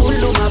 if it cool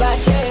to my back,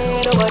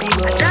 nobody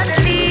go.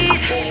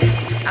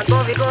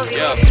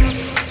 Yeah.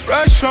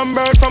 Fresh from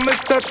birth, from a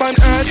step on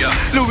earth. Yeah.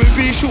 Louis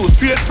V shoes,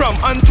 straight from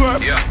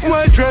Antwerp. Yeah.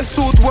 Well dressed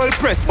suit, well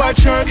pressed by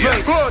shirt. Yeah.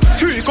 Good,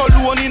 3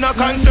 cologne in a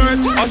concert.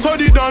 I saw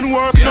the done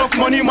work, enough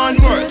money man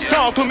worth.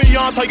 Talk to me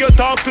after you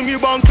talk to me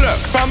bank clerk.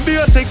 From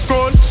basic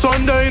school,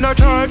 Sunday in a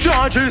church.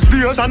 Charges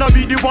beers and I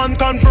be the one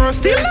converse.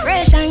 Still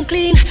fresh and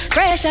clean,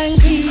 fresh and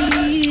clean.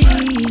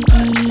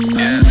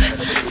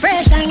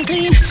 Fresh and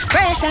clean,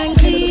 fresh and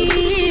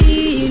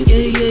clean.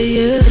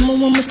 Yeah. The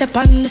moment we step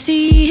on the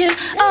scene,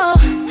 oh,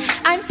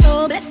 I'm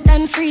so blessed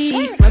and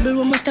free. Rebel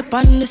when we step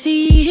on the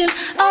scene,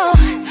 oh,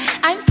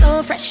 I'm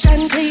so fresh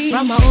and clean.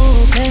 From my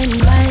open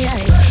my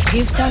eyes,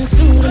 give thanks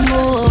to the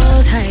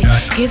Most High.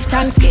 Give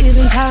thanks,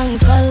 giving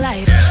thanks for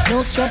life.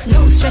 No stress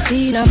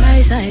in on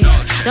my side.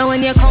 Then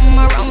when you come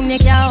around, you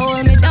can't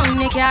hold me down,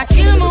 you can't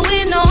kill me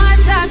with no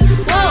attack.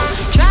 Whoa,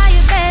 try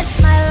your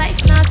best, my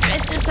life not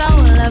stress, just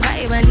all the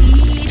vibe I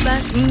need.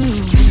 But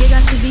you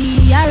got to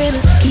be a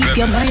rebel. Keep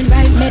your mind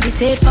right,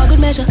 meditate for good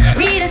measure.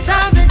 Read the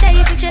Psalms a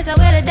day to chase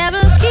away the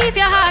devil. Keep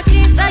your heart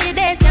clean so your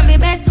days can be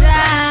better.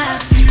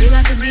 You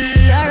got to be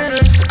a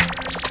rebel.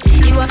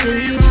 You have to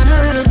live on a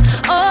rebel.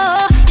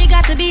 Oh, you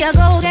got to be a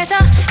go-getter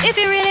if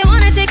you really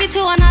wanna take it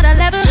to another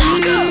level.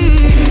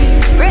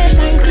 Fresh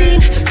and clean,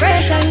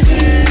 fresh and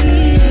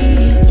clean.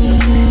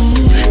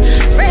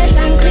 Fresh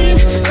and clean,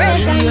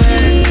 fresh and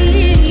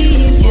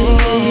clean.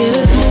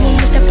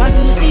 Yeah. Step on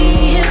the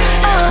scene.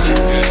 Oh,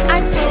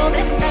 I'm so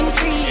blessed and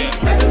free.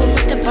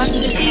 Step on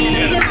the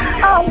scene.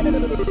 Oh.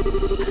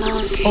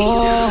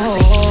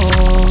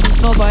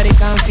 nobody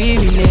can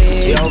feel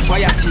it. Yo,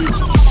 fire T.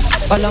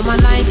 All of my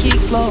Nike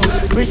clothes,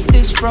 wrist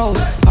is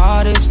froze,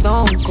 heart is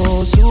stone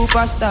cold,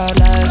 superstar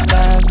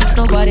lifestyle,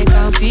 nobody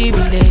can feel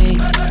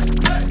it.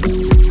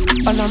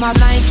 All of my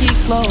Nike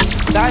clothes,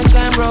 guys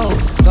and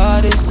bros,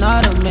 God is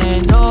not a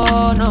man,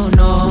 no, no,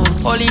 no.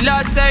 Only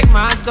Lord save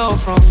my soul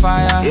from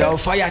fire. Yo,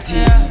 fire T.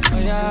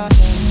 Yeah.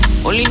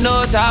 Only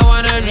notes I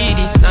wanna read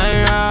is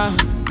Naira.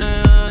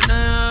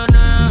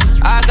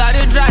 I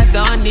gotta drive,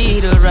 don't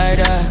need a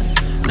rider.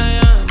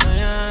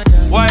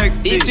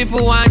 YxB. These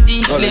people want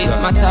deflate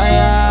my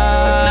tires.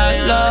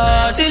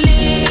 Lord,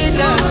 delete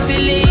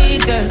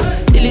them,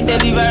 delete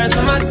every virus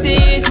from my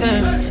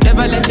system.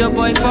 Never let your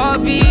boy fall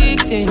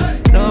victim.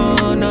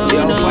 No, no,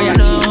 Yo, no, fire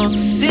no.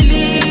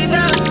 Delete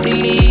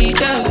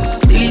them,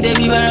 delete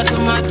every virus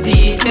from my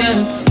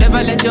system.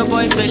 Never let your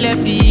boy feel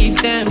like beats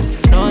them.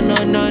 No, no,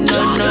 no,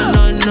 no, no,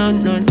 no, no,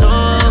 no,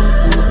 no.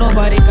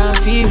 Nobody can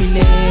feel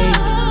relate.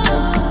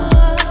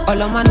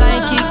 All of my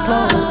Nike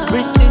clothes,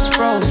 wrist is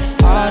froze,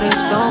 heart is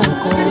stone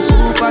cold,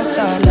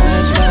 superstar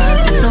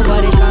lifestyle,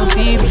 nobody can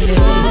feel relate.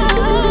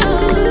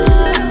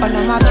 All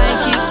of my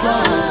Nike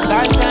clothes,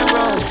 guys and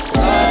bros,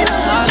 God is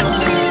not a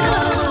man.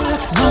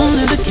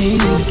 Only the king,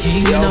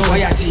 you know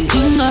it.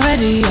 King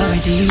already,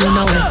 you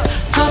know it.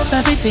 Top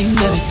everything,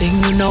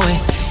 you know it.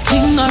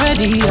 King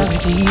already,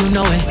 you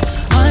know it.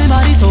 My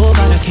body so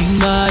got a king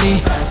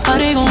body.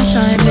 Body gon'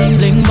 shine, bling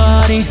bling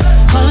body.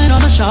 Calling all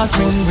the shots,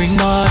 ring ring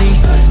body.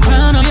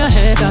 Crown on your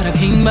head, got a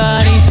king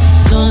body.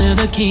 Don't live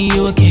a king,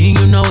 you a king,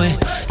 you know it.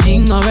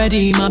 King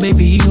already, my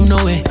baby, you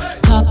know it.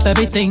 Top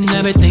everything,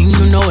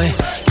 you know it.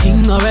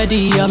 King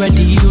already,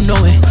 you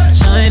know it.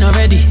 Shine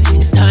already,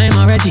 it's time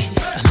already.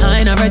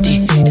 Align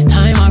already, it's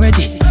time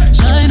already.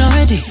 Shine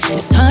already,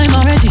 it's time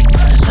already.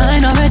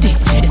 Align already,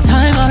 it's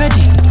time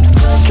already.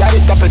 Try to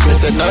stop it, me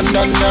say no,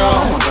 no, no.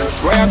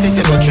 Royalty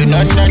say don't you,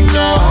 no, no,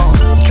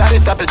 no. Try to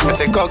stop it, me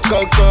say go,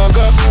 go, go,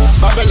 go.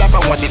 Bubble up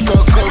and watch it go,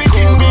 go, go,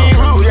 go. Be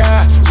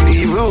ruler,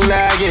 be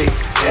ruler, yeah.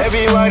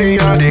 Everybody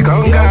on the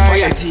conga,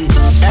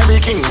 yeah. Every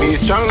king be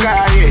stronger,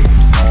 yeah.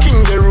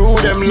 King the rule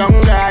them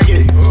longer,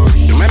 yeah.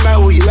 Remember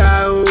who you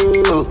are,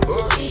 oh.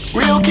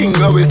 Real king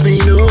always be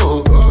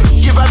no.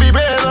 Give up be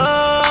brave,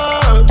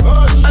 oh.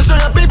 And show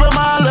your people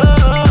my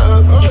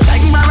love. You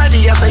sang my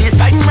ready, I say you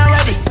sang my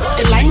ready.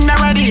 You line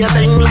already, I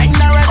say you line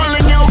already.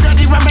 Only you got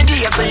the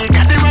remedy, I say you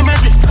got the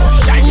remedy.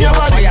 Shine your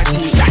body,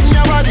 shine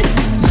your body.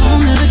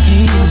 Known as a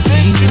king,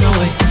 you know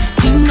it.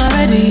 King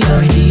already,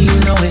 you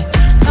know it.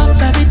 Top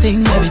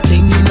everything,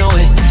 you know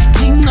it.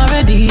 King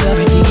already, you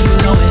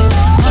know it.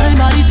 My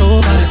body so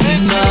got a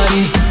king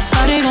body.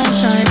 Body gon'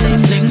 shine,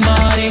 bling bling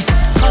body.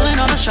 Calling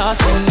all the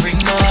shots, ring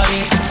ring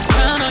body.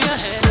 Crown on your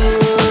head.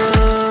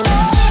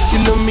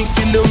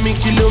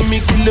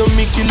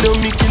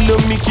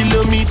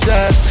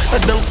 Kilometers. I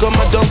don't come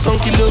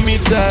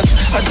kilometers.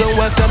 I don't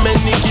walk that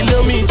many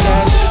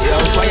kilometers.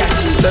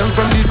 Learn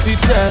from the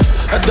teacher.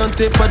 I don't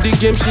take for the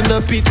game, she no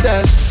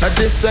pitas. I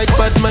decide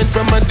bad mind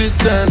from a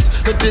distance.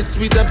 But this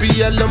sweet I be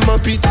all on my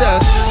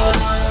pitas.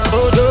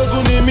 Oh,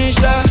 Doguni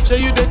Misha, show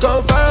you the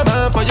confirm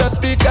for your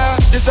speaker.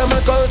 This time I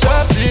call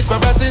drop seat for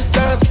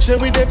assistance. Show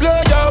we they blow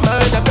your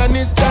mind,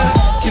 Afghanistan.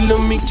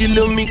 Kilometers.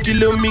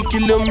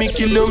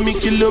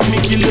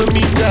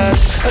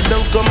 I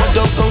don't come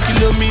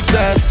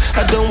kilometers.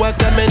 I don't walk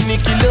that many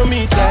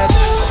kilometers.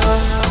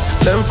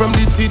 Learn from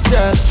the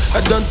teacher.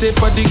 I don't take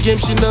for the game,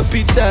 she no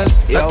pitas.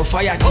 Yo,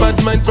 fire bad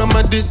mind from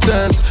a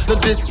distance.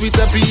 Not this sweet,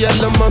 I be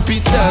all on my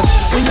pitas.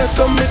 When you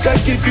come, make I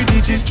give you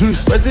digits.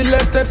 When's the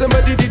last time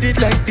somebody did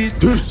it like this?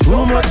 Too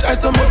much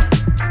ice on my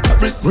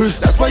wrist.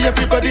 That's why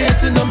everybody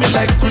hating on me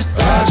like Chris.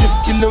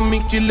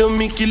 Kilometers.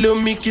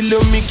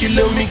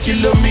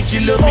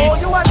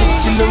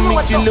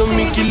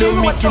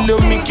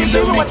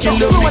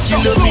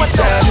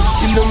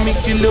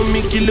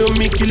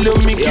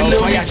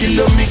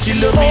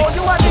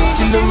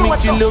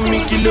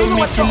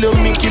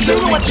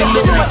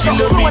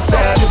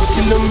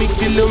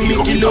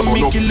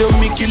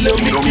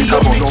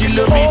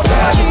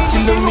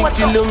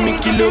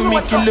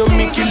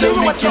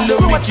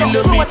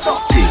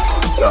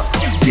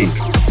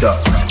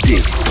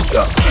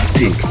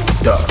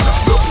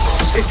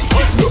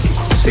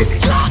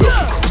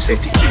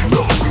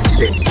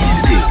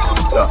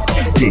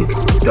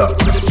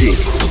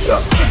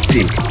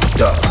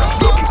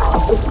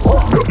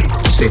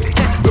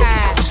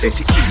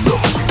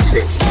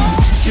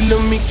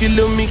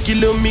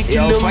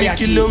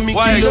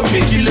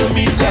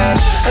 Kilometers.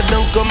 I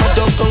don't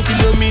come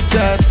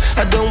kilometers.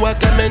 I don't walk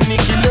that many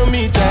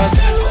kilometers.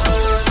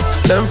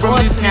 Learn from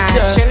the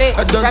teacher.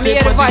 I don't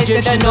take for the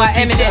game, she no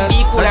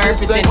pitas. I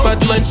decide bad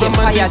mind from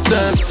a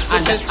distance.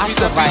 And the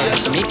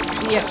AFRO-VYBZ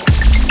MIXTAPE.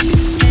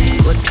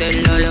 Go tell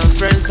all your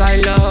friends I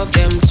love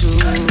them too.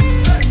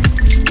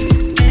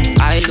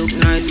 I look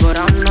nice but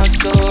I'm not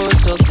so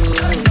good.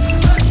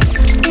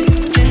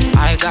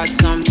 I got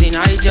something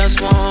I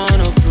just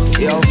wanna prove.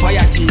 Yo,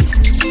 fire T.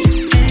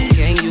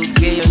 Can you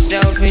get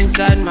yourself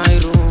inside my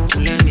room?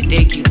 Let me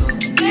take you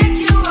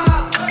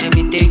up. Let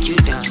me take you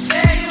down.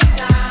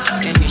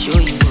 Let me show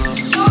you up.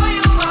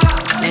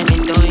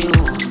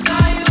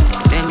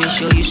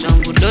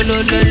 Let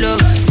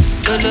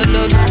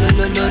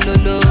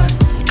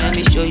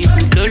me show you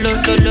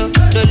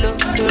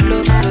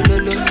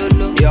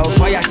Yo,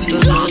 fire team.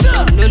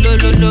 Let me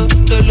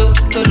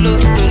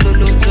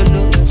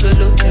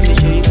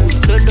show you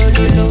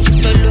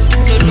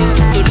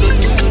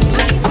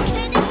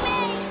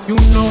You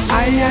know I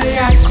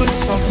could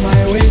stop my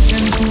ways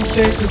in two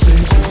sacred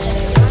places.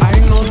 I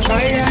know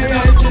try,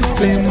 I just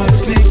play my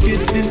snake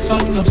it in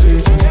son of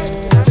Satan.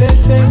 They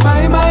say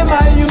my,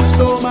 you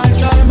stole my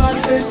time. I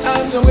say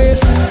time's a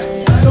waste.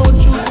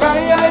 Don't you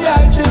cry,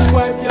 I just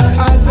wipe your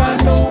eyes. I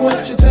know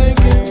what you're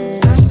thinking.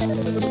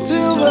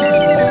 Silver,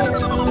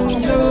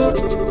 no.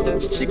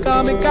 She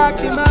call me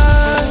cocky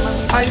man.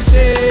 I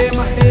say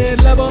my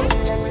head level.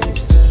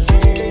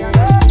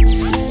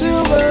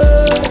 Silver,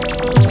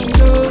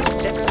 no.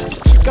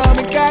 She call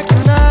me cocky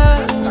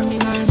man.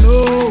 I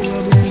know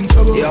I'm in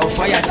trouble. Yo,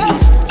 fire team.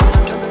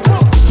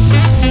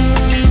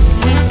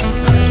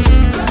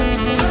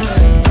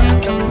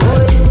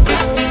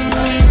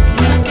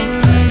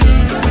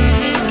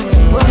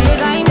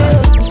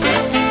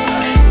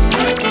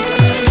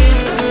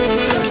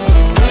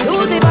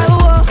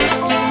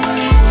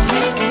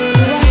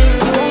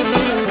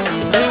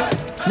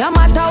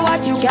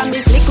 Can be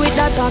slick with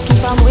that talk.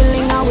 If I'm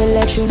willing, I will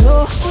let you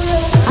know.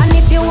 And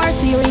if you are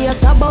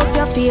serious about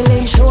your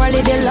feelings,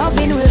 surely the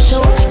loving will show.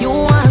 You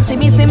want see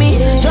me,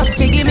 just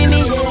give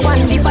me.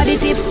 One dip of the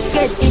tip,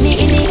 get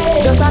in.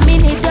 Just a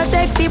minute to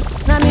take tip,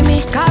 now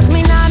me. Cause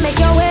me now make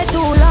your way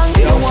too long.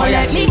 You won't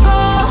let me go.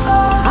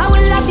 I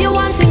will love you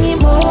wanting it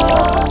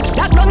more.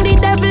 Lock down the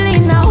devil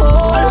in a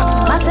hole.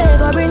 I say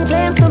go bring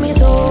flames to me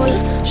soul.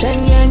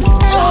 Shen yang.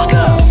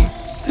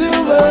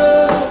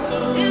 Silver.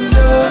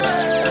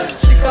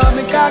 Call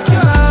me cocky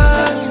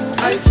man.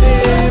 I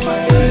say my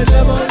head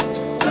level.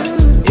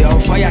 Yo,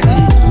 fire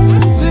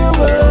team.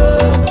 Silver.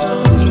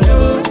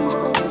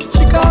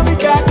 She call me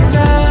cocky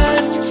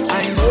man.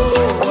 I know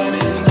when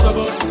it's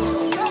trouble.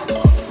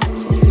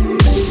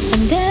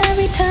 And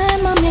every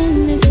time I'm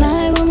in this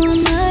vibe, I'm on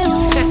my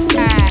own.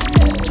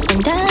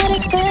 And I'd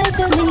expect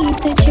at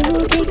least that you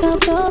pick up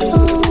your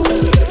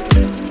phone.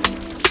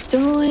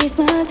 Don't waste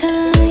my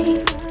time.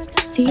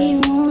 See you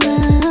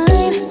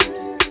online.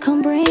 Come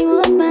bring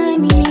what's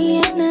mine, me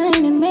at night,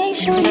 and make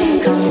sure you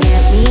come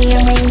get me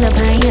and bring the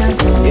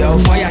pineapple. Yo,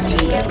 fire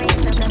team.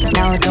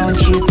 Now don't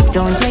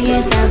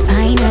forget that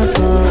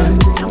pineapple.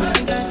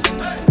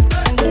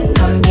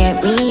 Come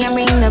get me and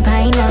bring the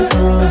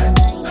pineapple.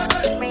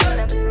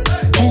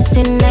 Cause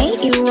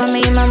tonight you will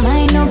make my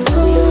mind up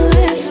full.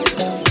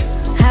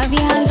 Have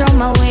your hands on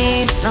my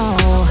waist, no.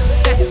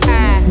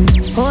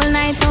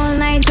 All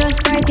night,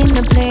 just right in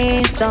the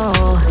place, so.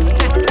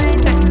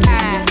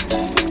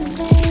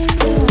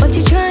 What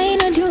you trying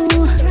to do?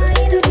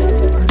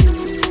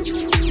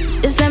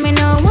 Just let me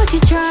know what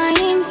you're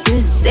trying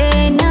to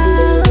say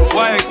now.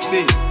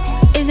 YxB.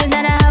 Is it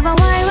that I have a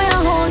why where I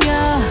hold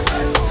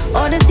ya?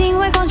 Or the thing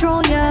where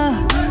control ya?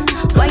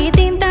 Why you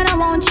think that I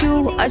want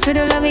you? I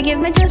should've loved you, give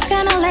me just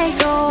kinda let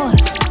go.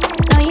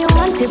 Now you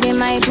want to be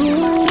my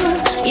boo.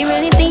 You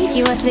really think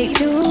you a slick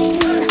dude?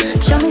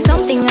 Show me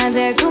something as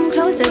I come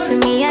closer to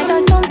me. I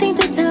got something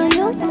to tell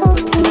you.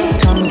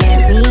 Come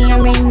get me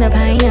and bring the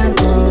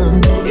pineapple.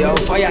 Yo,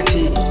 fire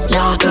team.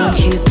 Now don't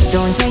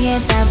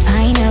forget that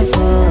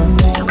pineapple.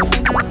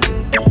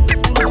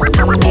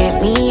 Come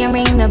get me and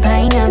bring the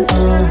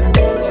pineapple.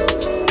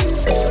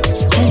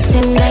 Cause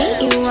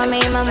tonight you want me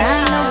my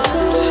mind up.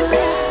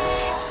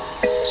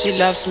 She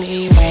loves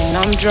me when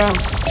I'm drunk.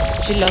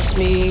 She loves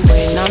me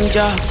when I'm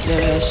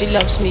jobless. She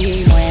loves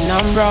me when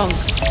I'm wrong.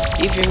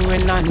 Even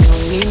when I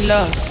don't need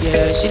love.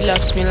 Yeah, she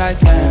loves me like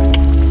that.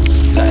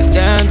 Like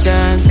damn.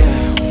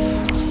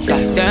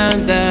 Like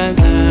damn.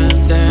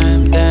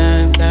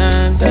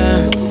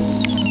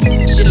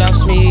 She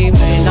loves me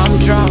when I'm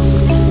drunk.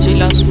 She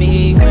loves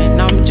me when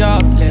I'm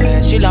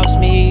jobless. She loves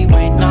me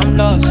when I'm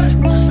lost.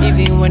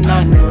 Even when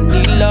I don't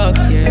need love.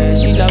 Yeah,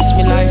 she loves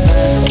me like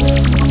that.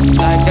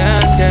 Like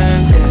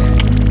damn.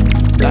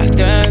 Like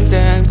damn.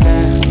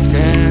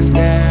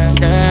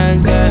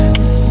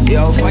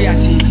 Yo, fire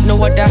team. Know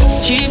what that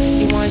cheap?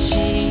 You want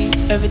she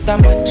every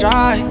time I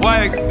try.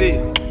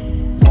 YxB.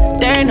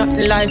 They're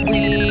nothing like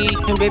we,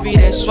 and baby,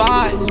 that's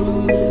why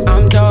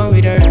I'm done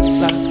with the red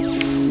flag.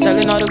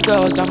 Telling all the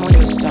girls I'm on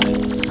your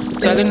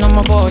side. Telling all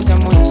my boys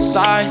I'm on your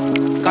side.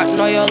 Got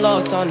loyal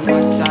loss on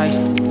my side.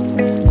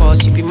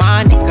 Cause you be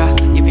my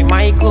nigga, you be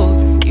my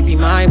clothes, you be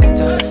my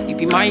butter, you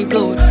be my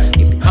blood,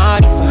 you be my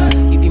river,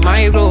 you be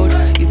my road,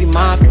 you be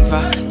my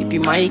fever, you be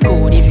my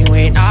code. If you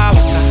ain't our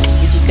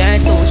you did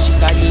that though, she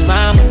got in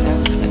my mother.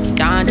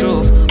 can't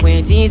drove. When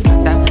it is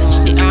better,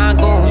 she the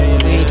go.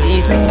 When it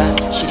is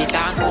better, she the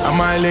can't go. I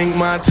might link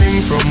my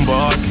team from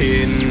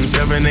barking.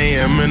 7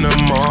 a.m. in the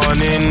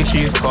morning.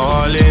 She's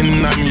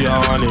calling, I'm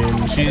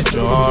yawning. She's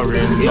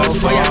jarring, no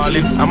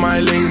stalling. I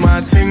might link my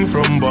team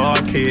from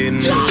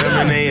barking.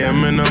 7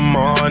 a.m. in the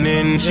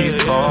morning. She's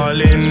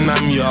calling,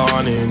 I'm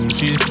yawning.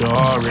 She's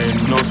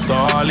jarring, no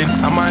stalling.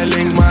 I might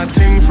link my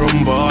team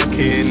from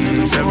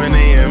barking. 7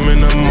 a.m. in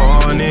the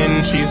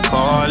morning. She's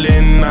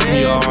calling, I'm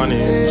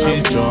yawning.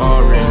 She's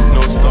jarring,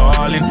 no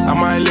stalling. I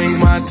might link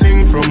my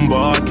team from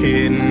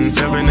barking.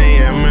 7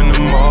 a.m. in the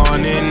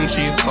morning.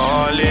 She's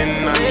calling,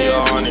 I'm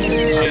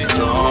yawning. She's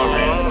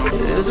jarring.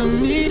 There's a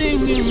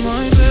meeting in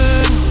my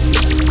bed,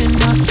 in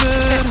my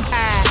bed.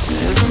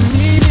 There's a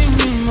meeting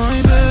in my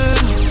bed,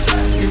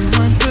 in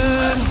my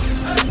bed.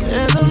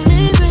 There's a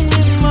meeting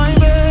in my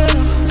bed,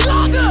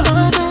 my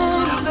bed.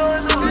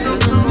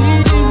 There's a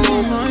meeting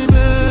in my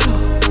bed,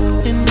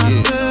 in my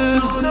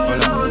bed.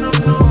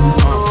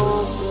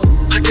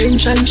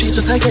 Attention, she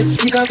just I get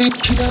sick of it.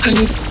 And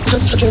it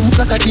just a jump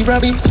like a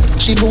T-rabbit.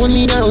 She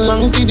lonely and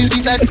long to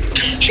visit that.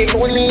 She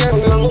lonely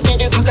and long to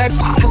visit that.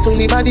 I told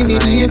me body me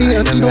baby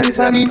and she don't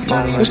find it.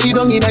 But she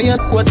don't need a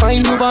yet, what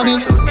fine over me.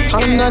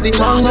 I'm not the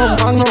hang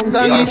on,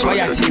 got it.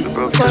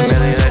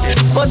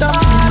 But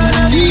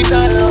I need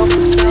that love.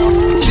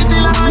 She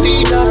still a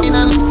need that in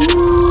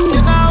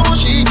yes, how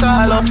she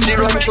call up. She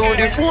run through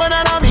the phone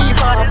and I me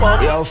pop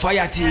up. Yo,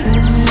 fire T.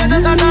 Yes,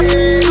 I got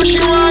she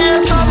want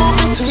you some of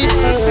it sweet.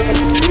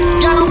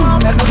 Girl, I'm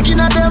looking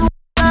at them.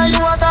 You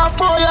want that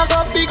boy, I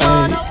got big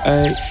man.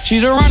 Ay.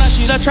 She's a runner,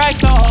 she's a track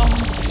star.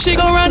 She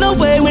gon' run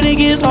away when it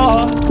gets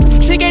hard.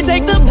 She can't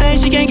take the pain,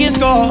 she can't get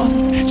scarred.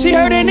 She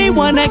hurt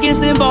anyone that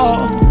gets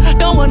involved.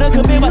 Don't wanna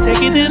commit by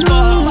taking this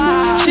far.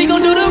 She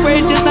gon' do the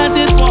race, just not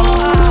this one.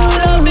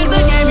 Love is a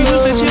game you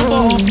used to cheer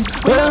for.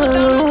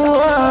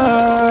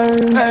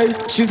 Hey,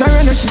 she's a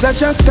runner, she's a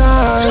track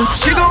star.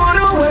 She gon' run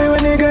away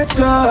when it gets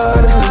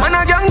hard. Man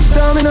a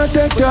gangster, me not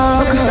take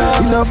talk.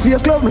 In a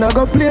fake club, me not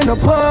go play no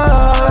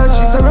part.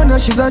 She's a runner,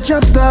 she's a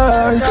track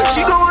star.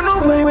 She gon' run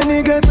away when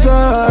it gets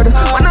hard.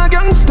 Man a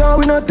gangster,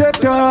 we not take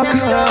talk.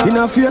 In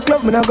a fake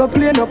club, me not go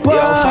play no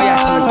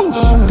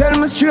part. Tell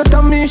me straight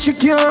on me, she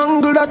can't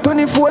angle that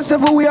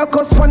 24/7 we a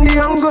cuss from the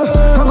angle.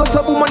 I go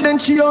sub woman, then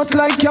she out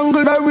like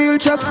angle. The real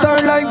track star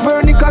like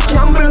Vernica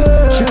Campbell.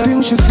 She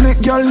think she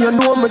slick, girl, you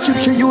know my chip.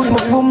 She use my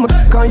phone,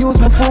 can't use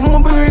my phone, my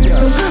bricks.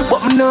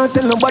 But me not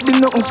tell nobody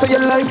nothing, so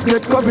your life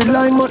get covered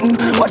like mutton.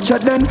 Watch her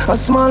then, a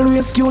small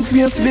waist, cute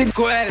face, big.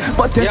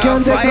 But you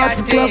can't take that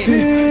for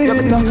coffee. You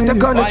better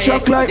take on the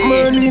track like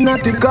Merlin.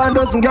 Not the car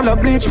doesn't get a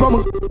bleach from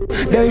me.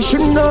 They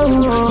should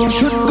know,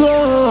 should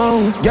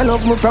go. You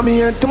love me from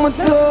here to my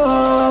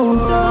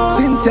toe.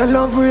 Since you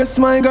love race,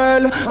 my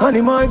girl,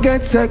 animal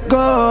gets set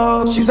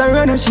go. She's a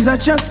runner, she's a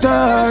track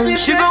star.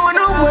 She going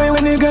away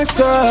when it gets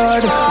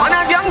hard. Man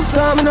a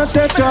gangster, me not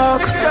take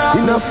talk.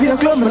 In a fake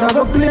club, me not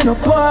go play no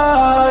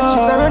part.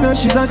 She's a runner,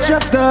 she's a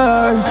track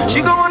star.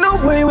 She going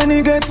away when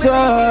it gets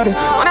hard.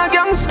 Man a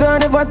gangster,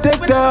 never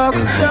take talk.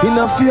 In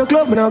a fake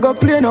club, me not go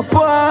play no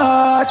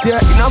part. Yeah,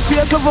 in a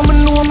fake club, me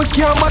know me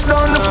can't back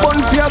down the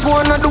bun. Fear go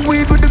on the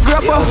weed with the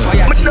grabber.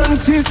 Me done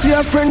see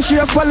a friend, she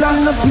a follow.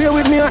 No play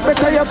with me,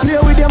 better you play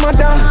with your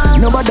mother.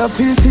 Nobody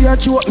feel see her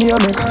choke me a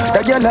make.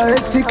 That girl a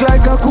head sick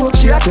like a coke,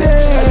 she a take.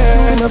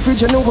 In a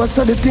fridge, you know what's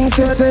all the things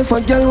say. If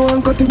a girl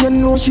want cut it, you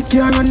know she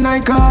can't run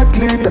like a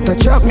athlete. That a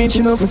trap me,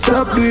 she never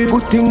stop it.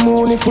 Good thing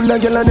money full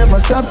of girl, I never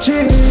stop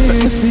cheat.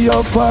 Let me see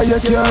how far you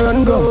can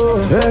run go.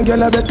 Hey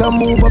girl, I better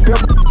move up your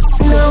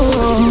now.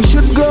 You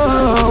should go.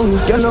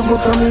 Girl, love me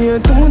from here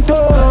to my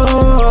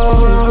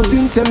toe.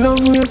 Since you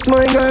love me, it's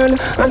my girl,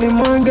 and the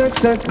more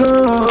gets set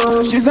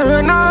go. She's a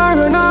runner,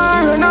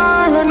 runner,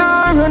 runner,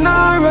 runner,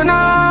 runner,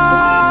 runner.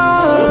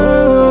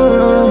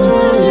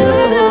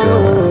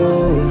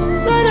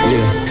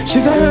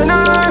 She's a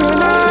runner,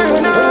 runner,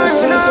 runner,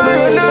 runner.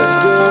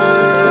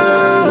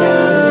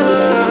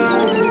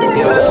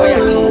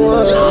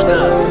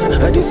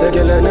 This a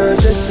girl and I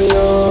stress me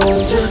out.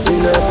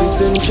 In office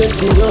and check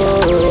me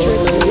out.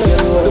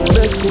 You are the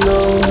best, you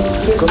know.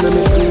 Come and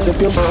me squeeze up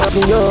your back,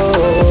 me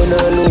out.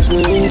 Now lose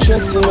me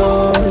interest, you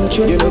know.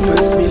 You don't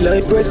press me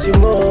like press you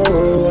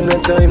more. No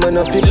time and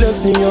I feel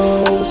left me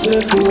out.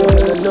 Left me out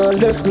and I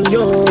left me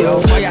out.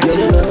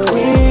 You're the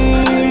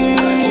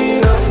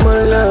queen of my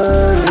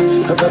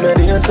life. If I'm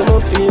ready and some I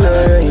feel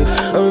alright.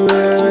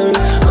 Alright,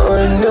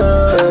 all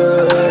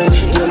night.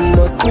 You're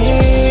my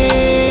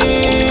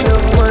queen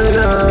of my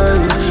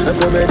life.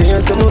 If I'm ready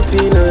and some I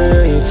feel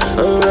alright.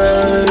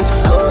 Alright,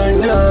 all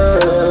night.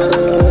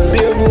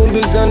 Bare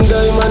rubies and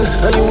diamond,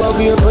 and you are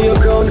wear for your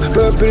crown.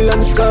 Purple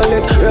and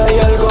scarlet,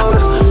 royal gold.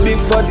 Big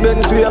fat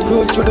Benz, we a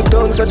cruise through the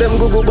town. So them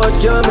go but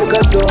can't make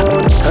a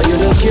sound. And you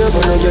don't care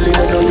about no girl in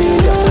no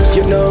media.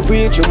 You know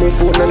breach on my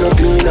phone and no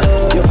cleaner.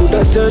 You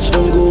coulda searched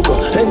on Google,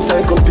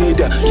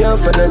 encyclopedia. Can't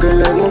find a girl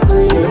like my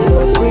queen.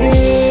 My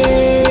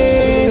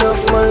queen of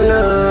my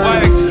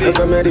life. If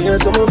I'm ready and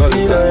some I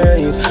feel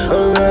alright.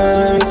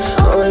 Alright,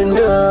 all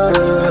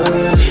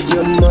night.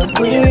 You're my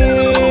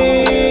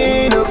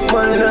queen of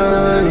my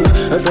life.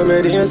 I'm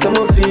ready and some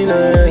feel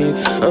alright.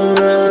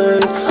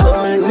 Alright,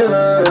 all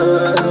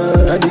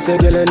night. I this a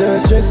girl and not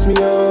stress me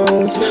out.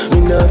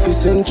 Me not fi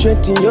send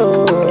threat to you.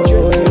 Girl,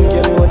 you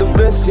want the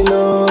best, you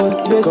know.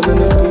 Come and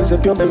squeeze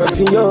up your baby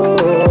for you. Now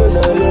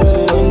lose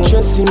me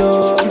interest, you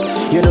know.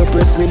 You don't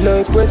press me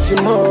like press you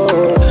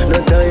more.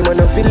 No time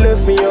and I feel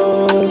left me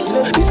out.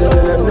 This a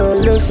girl and not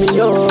left me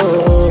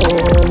out.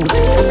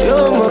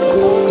 You're my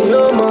queen,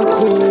 you're my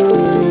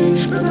queen.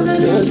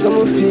 Yes,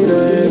 I'm a feel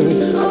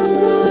alright.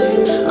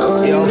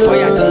 Yo,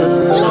 fire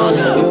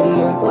team, you're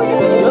my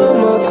queen, you're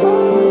my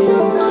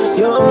queen,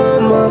 you're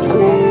my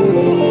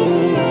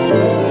queen.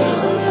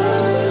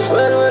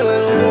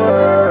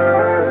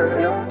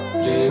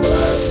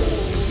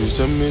 If you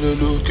send me the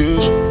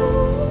location,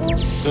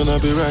 then I'll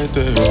be right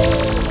there.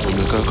 So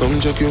make I come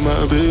check you,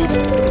 my baby.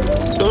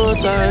 No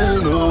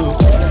time, no.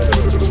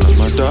 And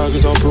my dog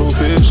is on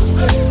probation.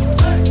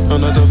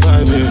 Another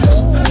 5 years.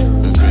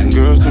 And bring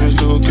girls to this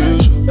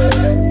location.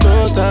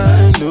 No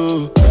time,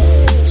 no.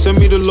 Send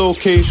me the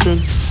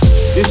location.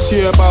 This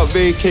year about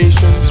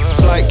vacation.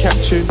 Flight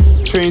catching,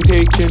 train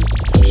taking.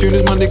 Soon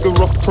as my nigga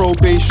off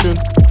probation.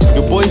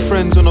 Your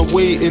boyfriend's on a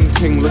waiting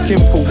thing, looking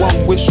for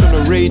one wish on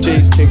a Ray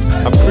J's thing.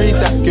 I prayed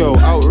that girl,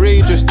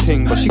 outrageous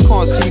thing, but she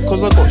can't see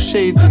cause I got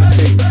shades and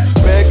thing.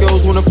 Bare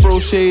girls wanna throw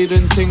shade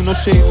and thing, no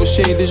shade, what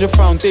shade is your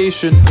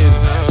foundation in?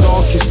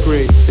 Darkest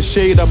grey, the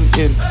shade I'm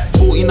in.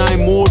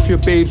 49 more if your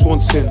babes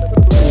wants in.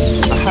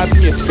 I had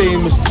me a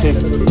famous thing,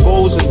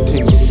 goals and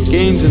things,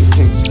 gains and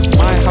things.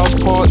 My house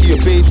party, a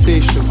babe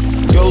station.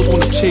 Girls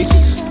wanna chase,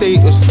 it's a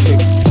status thing.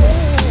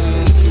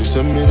 You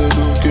send me the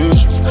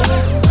location,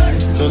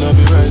 then I'll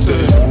be right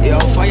there. Yo,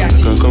 fire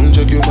team. Can come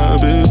check you, my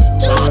baby.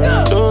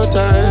 No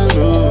time,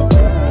 no.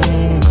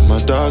 And my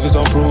dog is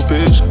on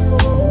probation.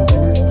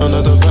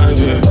 Another 5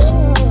 years.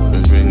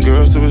 And bring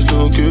girls to his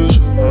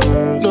location.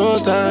 No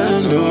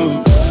time,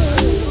 no.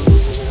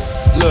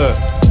 Look,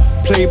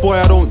 playboy,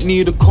 I don't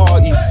need a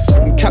carty.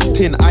 I'm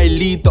captain, I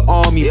lead the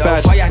army.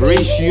 Bad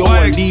ratio,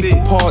 I leave the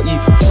party.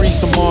 Free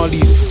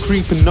Somalis,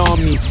 creeping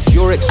army.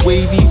 Your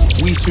ex-wavy,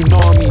 we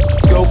tsunami.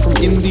 Girl from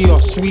India,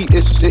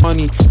 sweetest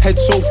money. Head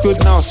so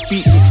good now, I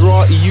speak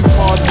Gujarati. You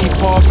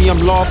pardon me,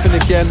 I'm laughing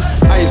again.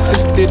 I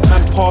assisted,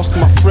 man, passed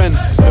my friend.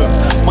 Look,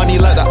 money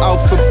like the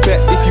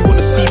alphabet. If you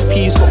wanna see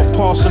P's, gotta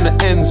pass on the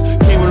ends.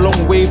 Came a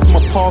long way from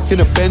a park in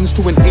a Benz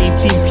to an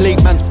 18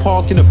 plate man's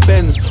park in a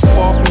Benz.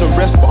 Far from the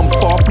rest, but I'm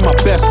far from my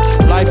best.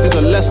 Life is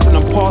a lesson,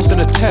 I'm passing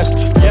a test.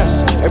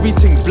 Yes,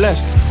 everything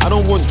blessed. I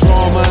don't want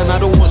drama and I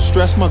don't want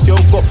stress. My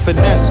girl got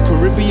finesse,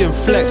 Caribbean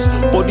flex.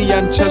 Body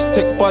and chest,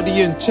 tech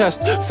body and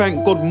chest.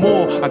 Thank God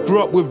more, I grew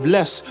up with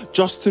less.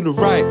 Just to the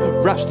right,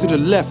 raps to the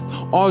left.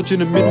 Arj in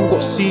the middle,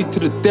 got seed to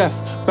the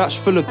death. Batch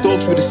full of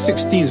dogs with the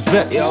 16s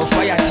vets. Yo,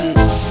 fire team.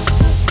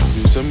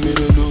 You send me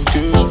the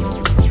location,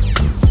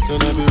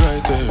 then I'll be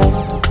right there.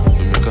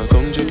 And make I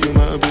come check you,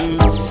 my baby.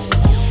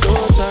 No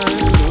time,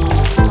 no.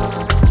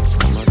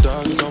 And my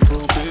dog is on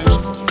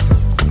probation.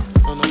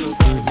 Another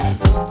 5 years.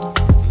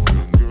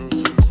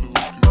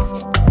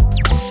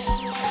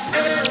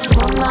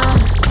 Woman,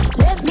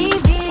 let me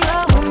be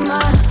your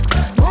woman.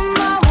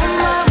 Woman,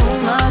 woman,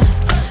 woman.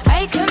 I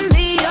can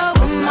be your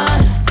woman.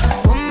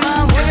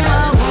 Woman,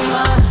 woman,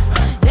 woman.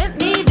 Let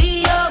me be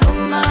your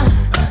woman.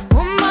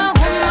 Woman,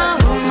 woman,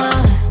 woman.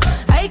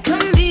 I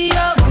can be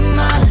your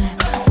woman.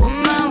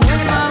 Woman,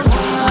 woman,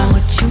 woman.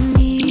 What you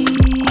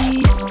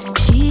need?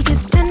 She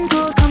give 10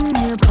 for come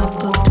here,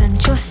 Papa,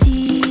 plant your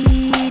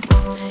seed.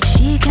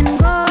 She can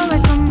go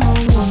right from her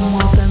womb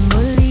or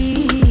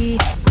family.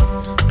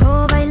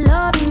 Provide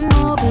loving,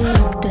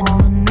 overlooked and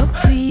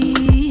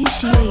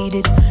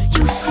unappreciated.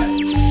 You see,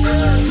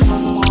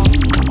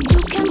 you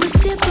can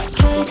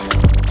reciprocate.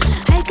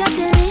 I got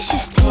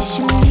delicious taste.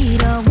 You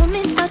need a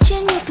woman's touch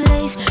in your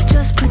place.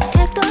 Just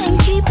protect her and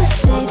keep her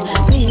safe.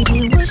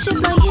 Baby, worship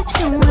my hips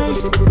and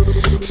waist.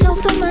 So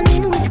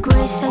feminine with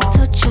grace. I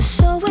touch your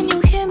soul when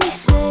you hear me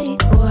say,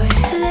 boy,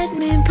 let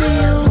me be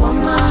your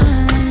woman.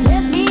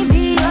 Let me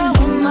be your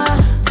woman.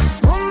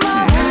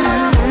 Woman,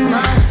 woman,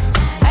 woman.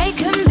 I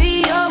can be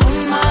your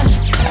woman.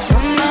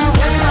 Woman,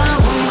 woman,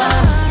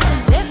 woman.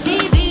 Let me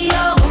be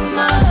your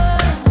woman.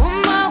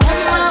 Woman,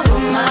 woman,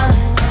 woman.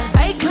 I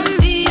can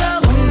be your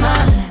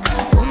woman.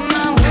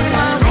 Woman,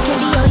 woman. I can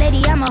be your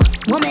lady, I'm a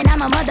woman,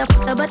 I'm a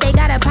motherfucker, but they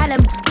got a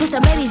problem. Put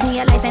some babies in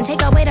your life and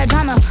take away the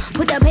drama.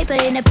 Put the paper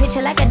in the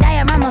picture like a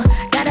diorama.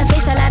 Gotta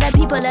face a lot of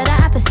people that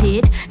are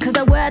opposite. Cause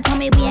the world told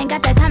me we ain't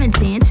got the common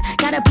sense.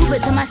 Gotta prove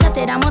it to myself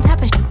that I'm on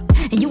top of shit.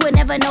 And you would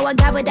never know a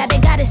guy without a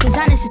goddess. Is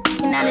honest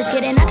and honest,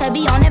 kidding. I could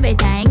be on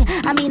everything.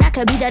 I mean, I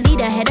could be the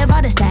leader, head of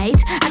all the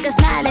states. I could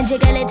smile and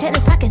jiggle it till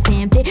his pockets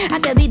empty. I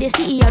could be the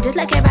CEO, just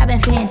like a Robin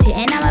Fenty.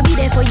 And I'ma be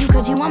there for you,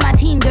 cause you on my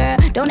team, girl.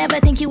 Don't ever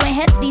think you ain't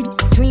had these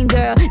dream,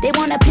 girl. They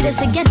wanna pit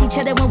us against each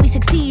other when we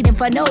succeed, and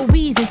for no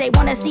reasons. They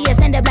wanna see us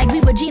end up like we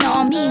were Gina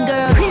or Mean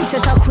Girl.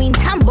 Princess or queen,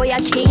 tomboy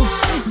or king.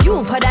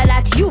 You've heard a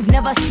lot you've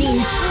never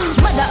seen.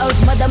 Mother Earth,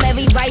 Mother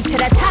Mary, rise to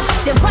the top.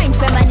 Divine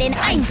feminine,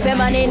 I'm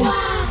feminine.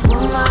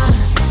 Woman,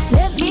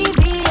 let me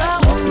be your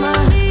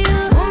woman.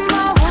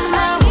 Woman,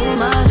 woman,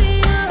 woman.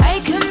 I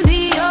can be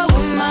your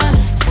woman.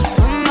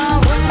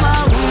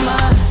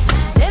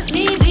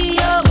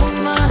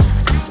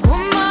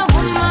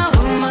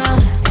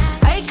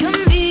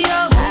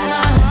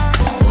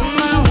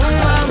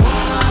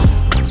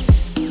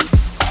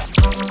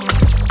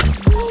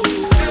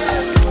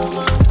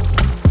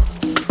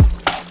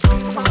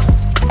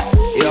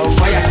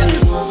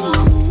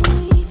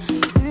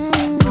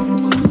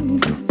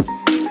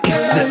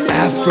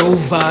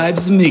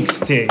 AFRO-VYBZ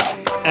MIXTAPE.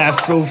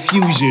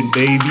 Afro-Fusion,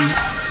 baby.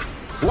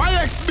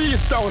 YxB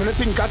sound, I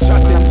think I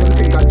chatting,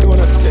 something I do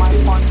not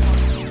setting.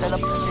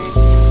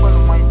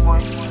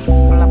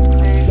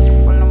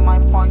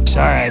 It's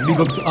alright, big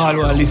up to all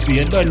who are listening.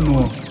 You don't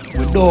know.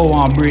 We don't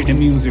want to break the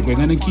music. We're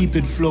gonna keep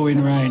it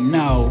flowing right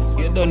now.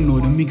 You don't know,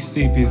 the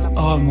mixtape is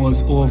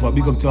almost over.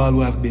 Big up to all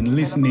who have been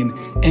listening,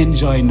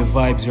 enjoying the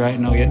vibes right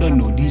now. You don't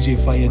know, DJ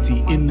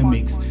FIYAH in the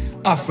mix.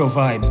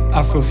 AFRO-VYBZ,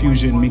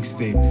 Afro-Fusion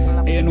mixtape.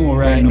 And you know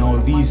right now,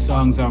 these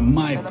songs are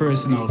my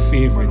personal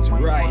favorites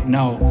right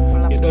now.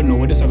 You don't know,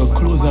 we're just gonna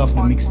close off the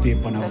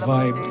mixtape on a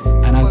vibe.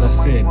 And as I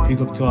said, big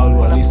up to all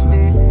who are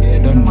listening. You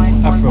don't know,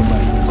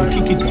 AFRO-VYBZ, we'll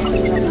kick it off.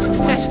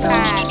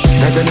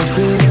 Not gonna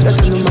fade,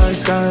 that's on my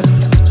style.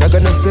 Not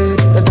gonna fade,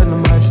 that's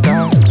on my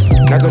style.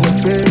 Not gonna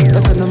fade,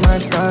 that's on my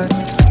style.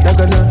 Not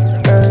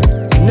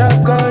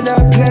gonna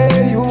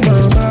play you,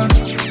 mama.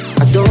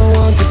 I don't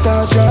want to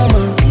start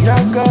drama.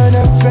 Not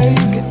gonna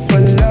fake it for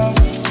love.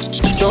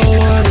 I don't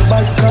want a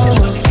bad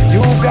karma.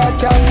 You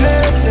got a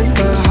place in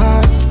my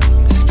heart,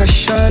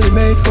 specially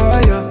made for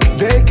you.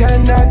 They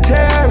cannot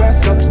tear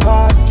us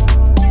apart.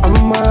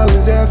 I'm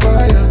always there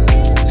for you.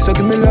 So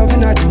give me love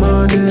in the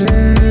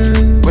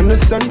morning. When the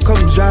sun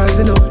comes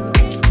rising up,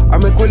 I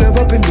make we love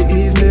up in the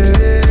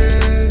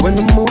evening. When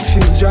the mood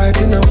feels right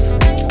enough,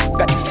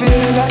 got you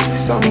feeling like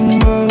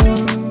summer.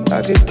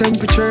 Have your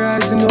temperature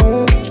rising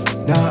up.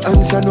 Nah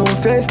answer no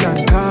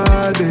FaceTime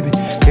call, baby.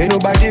 Ain't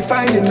nobody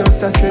finding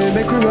us, I say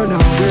make we run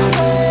away.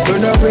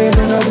 Run away,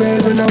 run away,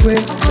 run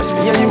away. Just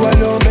me and you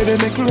alone, baby,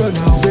 make we run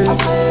away.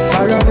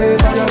 Far away,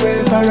 far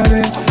away, far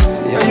away.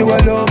 Yeah, you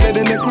alone,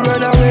 baby, make we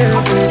run away.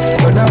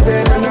 Run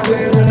away, run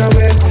away, run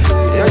away.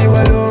 Yeah, you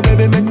alone,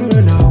 baby, make we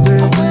run away.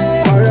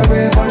 Far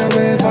away, far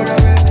away, far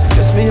away.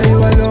 Just me and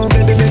you alone,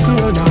 baby, make we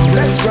run away.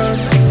 Let's run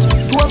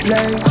to a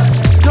place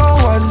no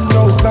one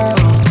knows about.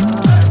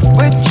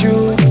 With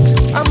you,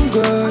 I'm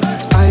good.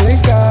 I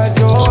ain't got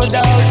no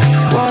doubts.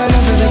 Why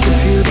love it make you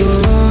feel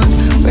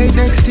good? Wait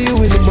next to you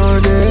in the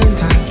morning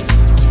time.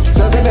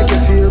 Love it make you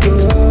feel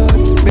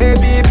good.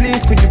 Baby,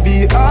 please, could you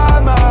be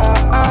all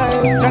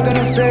mine? Not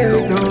gonna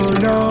fail, no,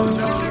 no.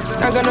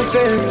 Not gonna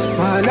fail.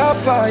 My love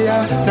for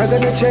ya, not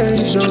gonna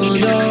change, no,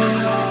 no.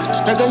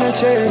 Not gonna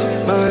change.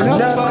 My love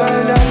not for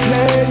gonna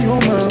play you,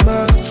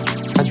 mama.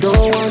 I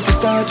don't want to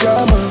start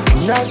drama.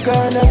 Not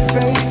gonna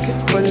fake it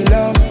for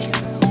love.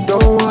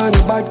 Don't want a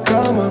bad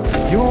karma.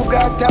 You've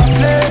got that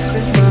place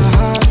in my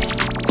heart,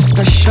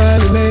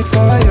 specially made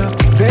for you.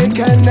 They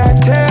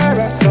cannot tear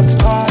us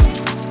apart.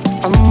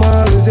 I'm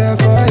always there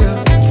for you.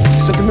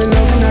 So give me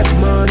love in the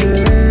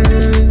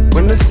morning.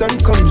 When the sun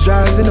comes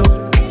rising up,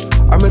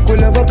 I make we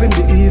love up in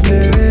the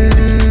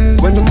evening.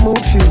 When the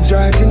mood feels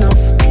right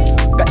enough,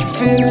 got you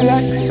feeling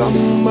like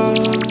summer.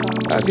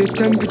 Have your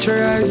temperature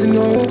rising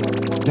up.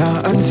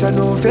 Nah answer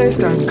no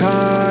FaceTime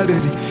call,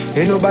 baby.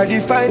 Ain't nobody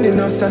finding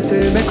us, I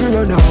say make we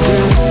run away.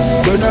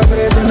 Run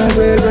away, run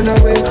away, run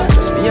away.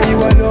 Just me and you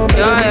alone,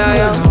 baby, make we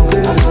run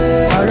away.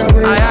 Far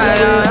away, far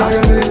away, far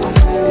away.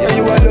 Yeah,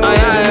 you alone,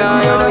 baby, make we run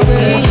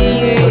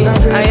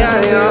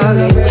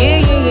away.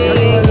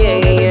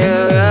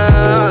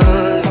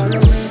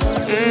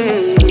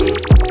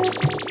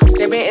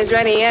 The beat is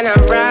ready and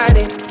I'm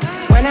riding.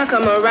 When I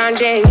come around,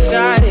 they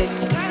excited.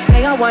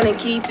 Like I wanna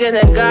keep to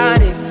the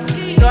garden.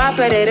 So I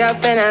put it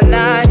up and I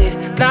light it.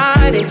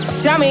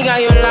 Tell me how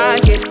you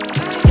like it.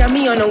 Got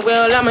me on the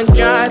wheel, I'ma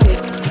drive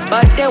it.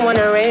 But they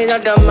wanna raise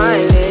up the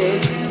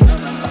mileage.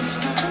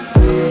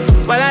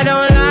 Well, I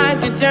don't like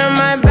to turn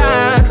my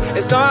back,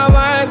 and so I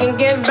work and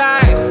give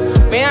back.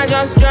 May I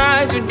just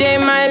try to day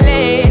my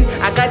lane.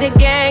 I got the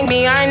gang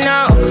behind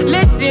now.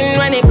 Listen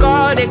when they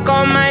call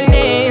my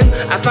name.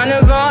 I found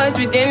a voice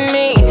within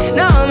me.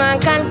 No man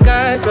can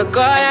curse what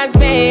God has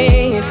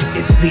made.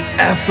 It's the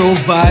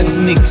AFRO-VYBZ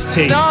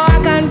mixtape. So I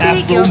can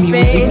take Afro your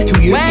music pain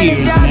to your when ears,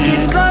 the dark man.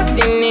 is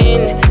closing in.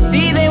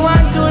 See they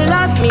want to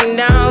lock me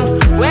down.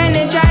 When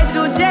they try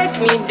to take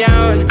me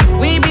down,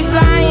 we be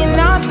flying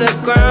off the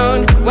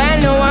ground. When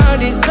the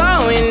world is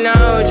going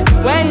out,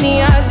 when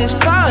the earth is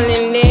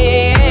falling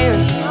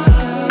in.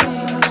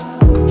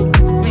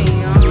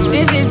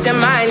 This is the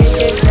mind,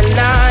 this is the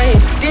light.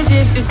 This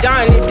is the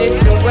dawn, this is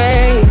the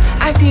way.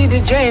 I see the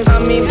dream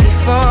coming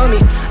before me.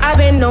 I've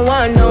been the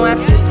one, don't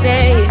have to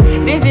say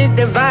it. This is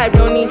the vibe,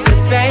 don't need to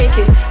fake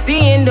it.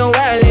 Seeing the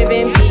world,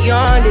 living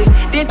beyond it.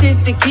 This is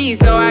the key,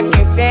 so I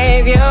can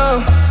save you.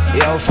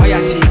 Yo,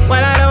 FIYAH.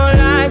 Well, I don't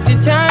like to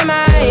turn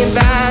my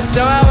back,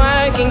 so I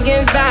work and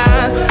give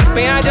back.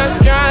 May I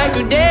just try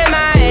to day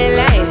my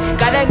lane.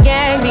 Got a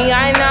gang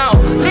behind now.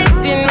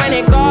 Listen when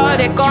they call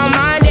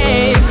my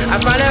name. I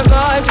found a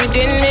voice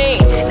within me.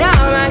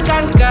 Now I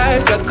can't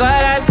curse what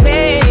God has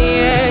made.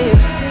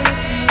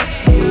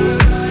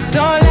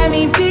 So let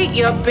me beat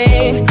your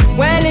pain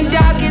when the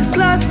dark is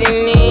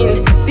closing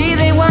in. See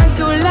they want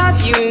to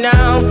love you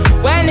now.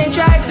 When they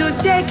try to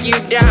take you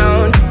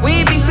down,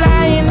 we be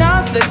flying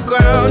off the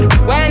ground.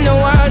 When the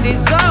world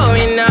is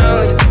going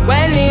out,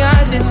 when the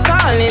earth is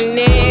falling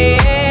in.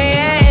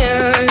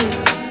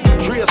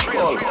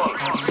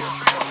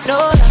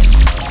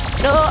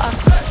 No,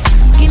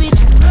 give me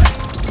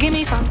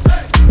funds,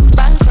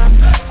 bank run,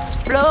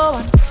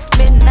 blow on.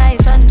 Midnight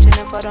sun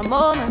chillin' for the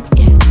moment,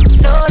 yeah.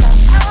 No love,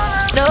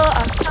 no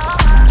ups.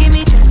 Give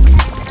me drink,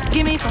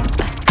 give me funds,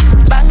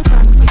 bank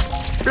run,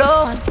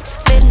 blow on.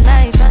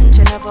 Midnight sun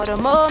chillin' for the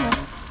moment.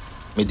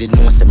 Me did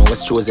know say me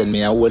was chosen,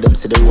 me I hold them,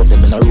 see the rope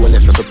them in a roll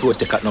left for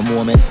protect at no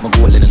moment. Me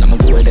golden and I'm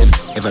golden.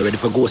 Ever ready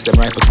for ghost them,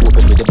 rifle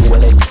scoping with the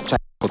bullet. Try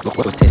put my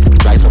process,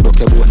 rifle broke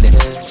your bone them.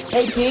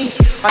 Hey P,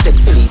 I take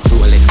Philly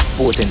rolling.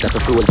 Potent after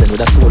frozen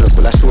with a soul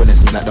full of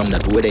shortness, me not down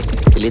that road.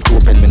 Till it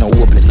open, me no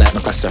hopeless like my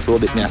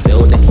claustrophobic, me I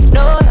feel out there.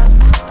 No love,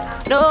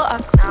 no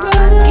ups.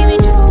 Give me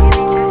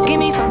drink,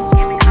 give me funds,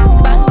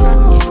 bank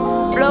run,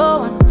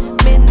 blow on.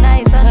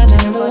 Midnight sun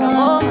chillin' for the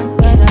moment.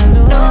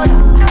 No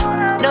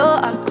love, no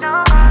ups.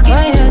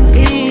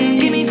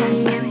 Give me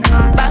funds,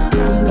 bank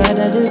run,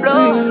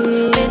 blow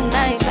on.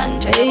 Midnight sun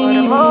chillin' for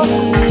the moment.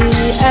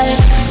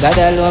 God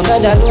alone,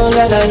 guide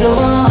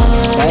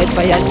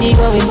fire tea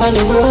going on the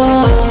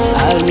road.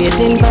 Always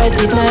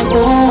invited my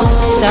home.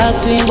 Talk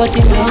to him but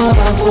him not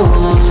a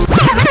phone.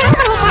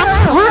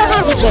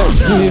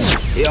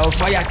 Yo,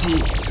 fire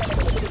tea.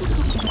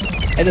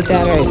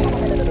 Anytime ready.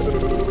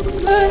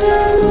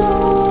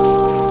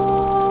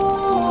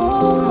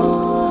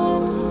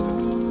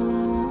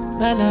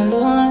 God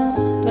alone.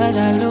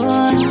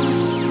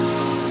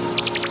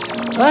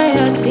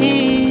 Fire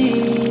tea.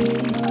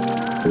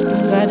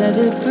 God of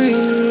the free.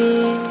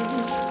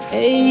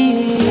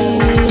 Hey,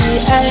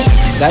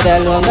 God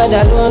alone.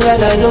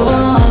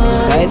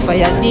 Guide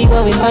fire tea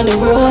going on the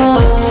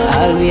road.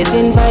 Always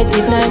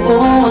invited my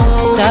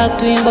home. Talk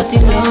to him but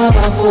him no have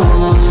a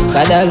phone.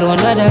 God alone.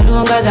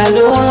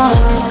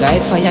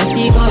 Guide fire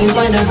tea going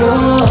on the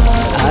road.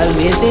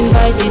 Always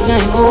invited my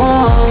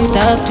home.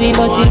 Talk to him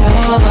but him no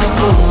have a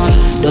phone.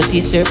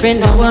 Dirty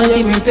serpent, I want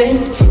him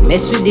repent.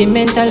 Mess with the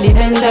mentally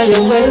and all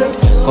the wealth.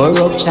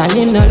 Corruption,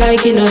 him no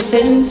like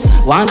innocence.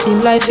 Want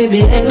him life to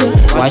be hell.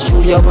 Watch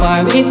through your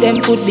bar with them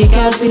put the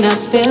gas in a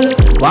spell.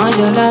 Want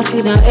your last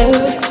in a hell.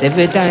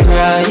 7 times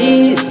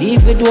rise, see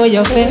if you do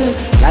you fell.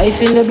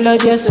 Life in the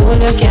blood, your soul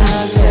you can't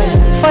sell.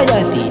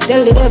 Fire tea,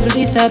 tell the devil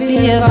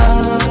disappear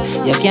back.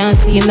 You can't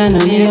see him and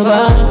no hear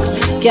back.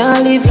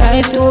 Can't live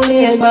life too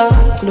laid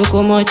back. Look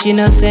how much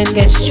innocent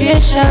get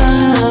straight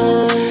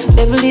shot.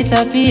 Devil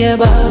disappear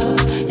back.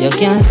 You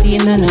can't see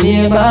him and no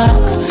hear back.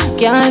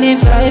 Can't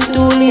live life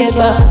too laid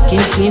back.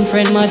 Him see him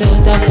friend mad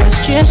out of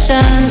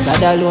frustration.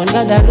 God alone.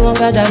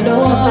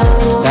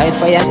 Guide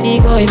fire tea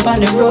going on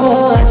the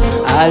road.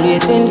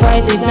 Always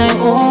invited my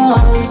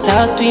home.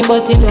 Talk to him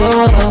but him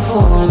no have a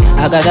phone.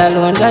 I God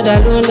alone.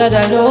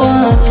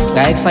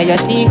 Guide fire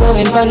tea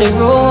going on the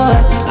road.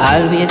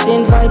 Always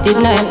invited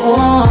my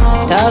home.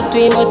 Talk to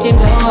him but him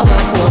no have a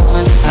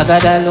phone. I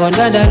God alone.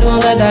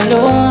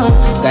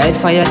 Guide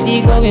fire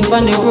tea going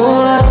on the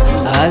road.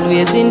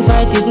 Always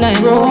invited my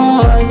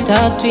home.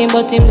 Talk to him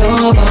but him no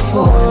have a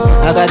phone.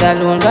 I God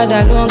alone.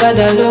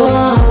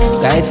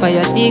 Guide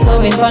fire tea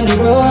going on the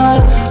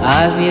road.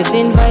 Always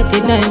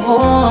invited my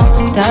home.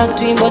 Talk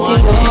to him but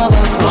him no have a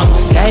phone.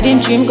 Guide him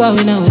dream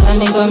going out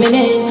and him coming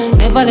in.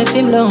 Never left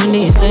him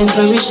lonely so him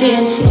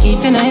flourishing.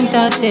 Keeping him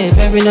thoughts safe,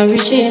 very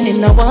nourishing. Him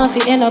no want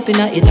to end up in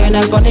a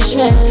eternal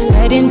punishment.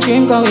 Guide him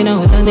dream going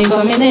out and him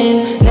coming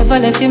in. Never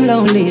left him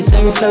lonely so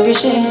him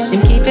flourishing.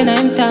 Him keeping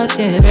him thoughts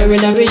safe, very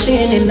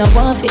nourishing. Him no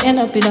want to end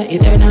up in a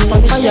eternal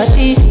punishment. Fire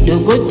tea, do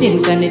good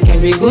things and it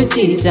carry good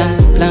deeds.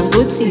 Plant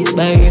good seeds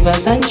by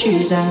rivers and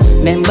trees.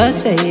 Members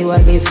say you are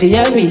live for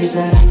your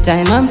reason.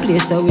 Time and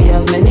place so we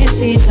have many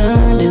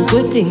seasons. Do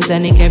good things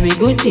and it carry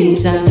good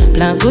deeds.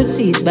 Plant good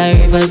seeds by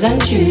rivers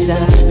and trees.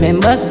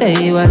 Members say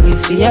you are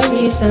live for your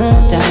reason.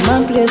 Time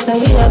and place so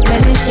we have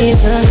many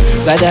seasons.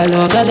 God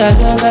alone.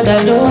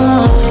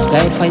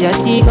 Guide fire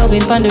tea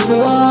going on the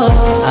road.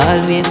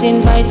 Always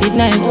invited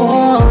my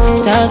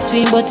home. Talk to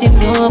him but him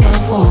no have a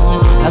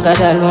phone. I God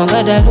alone.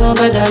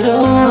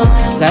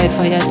 Guide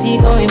fire tea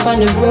going on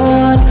the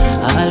road.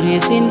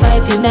 Always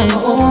invited my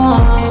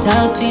home.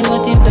 Talk to him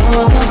but him no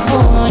have a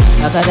phone.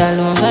 I God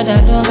alone.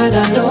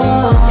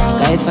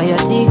 Guide fire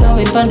tea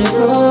going on the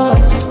road.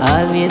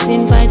 Always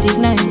invited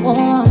my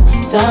home.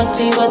 Talk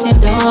to him but him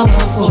no have a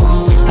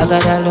phone. I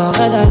God alone.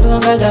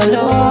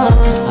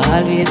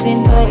 Always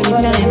invited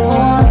my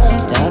home.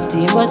 Talk to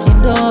him but him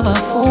no have a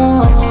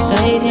phone.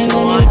 Tied him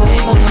when him go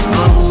on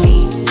me.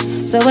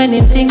 So when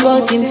him think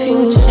about him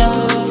future,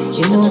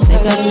 you know say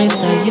God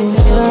bless our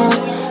youth, yeah.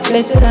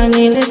 Bless and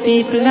heal the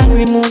people and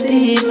remove the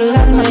evil.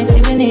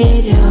 Almighty we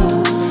need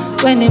you.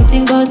 When him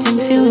think about him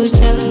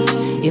future,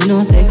 you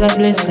know say God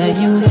bless the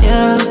youth,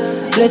 yeah.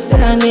 Bless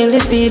and heal the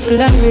people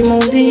and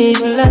remove the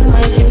evil.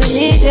 Almighty we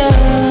need you.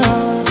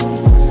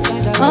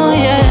 Oh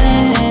yeah.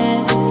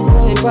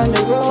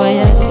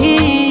 Fire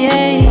tea,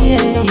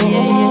 yeah.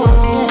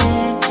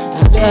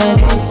 And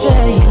God we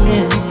say,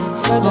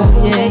 yeah.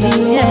 Oh yeah.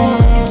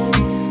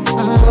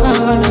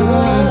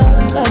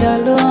 God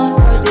alone.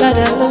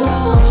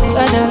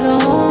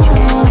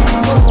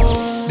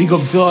 Big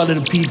up to all of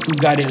the peeps who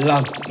got it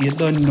locked. You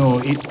don't know,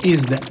 it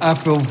is the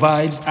Afro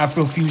Vibes,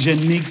 Afro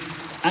Fusion Mix.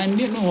 And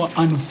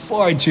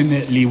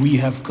unfortunately, we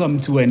have come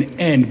to an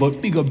end.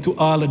 But big up to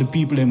all of the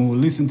people who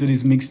listen to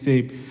this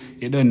mixtape.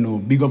 You don't know.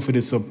 Big up for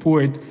the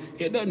support.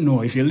 You don't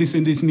know. If you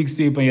listen to this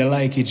mixtape and you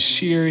like it,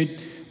 share it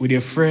with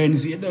your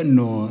friends. You don't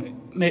know.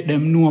 Make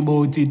them know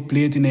about it.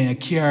 Play it in your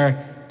car.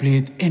 Play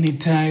it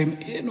anytime.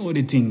 You know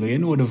the thing. You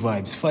know the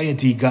vibes. Fire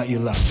T got you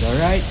locked,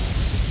 alright?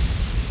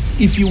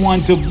 If you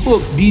want to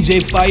book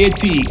DJ Fire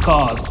T,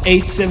 call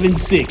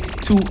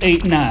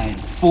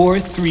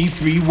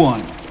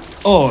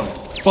 876-289-4331 or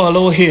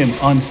follow him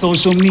on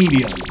social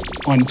media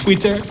on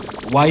Twitter,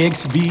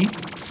 YxB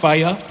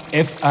FIYAH,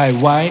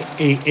 FIYAH_T,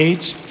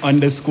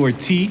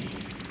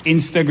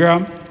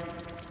 Instagram,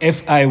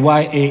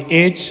 FIYAH_T.YxB.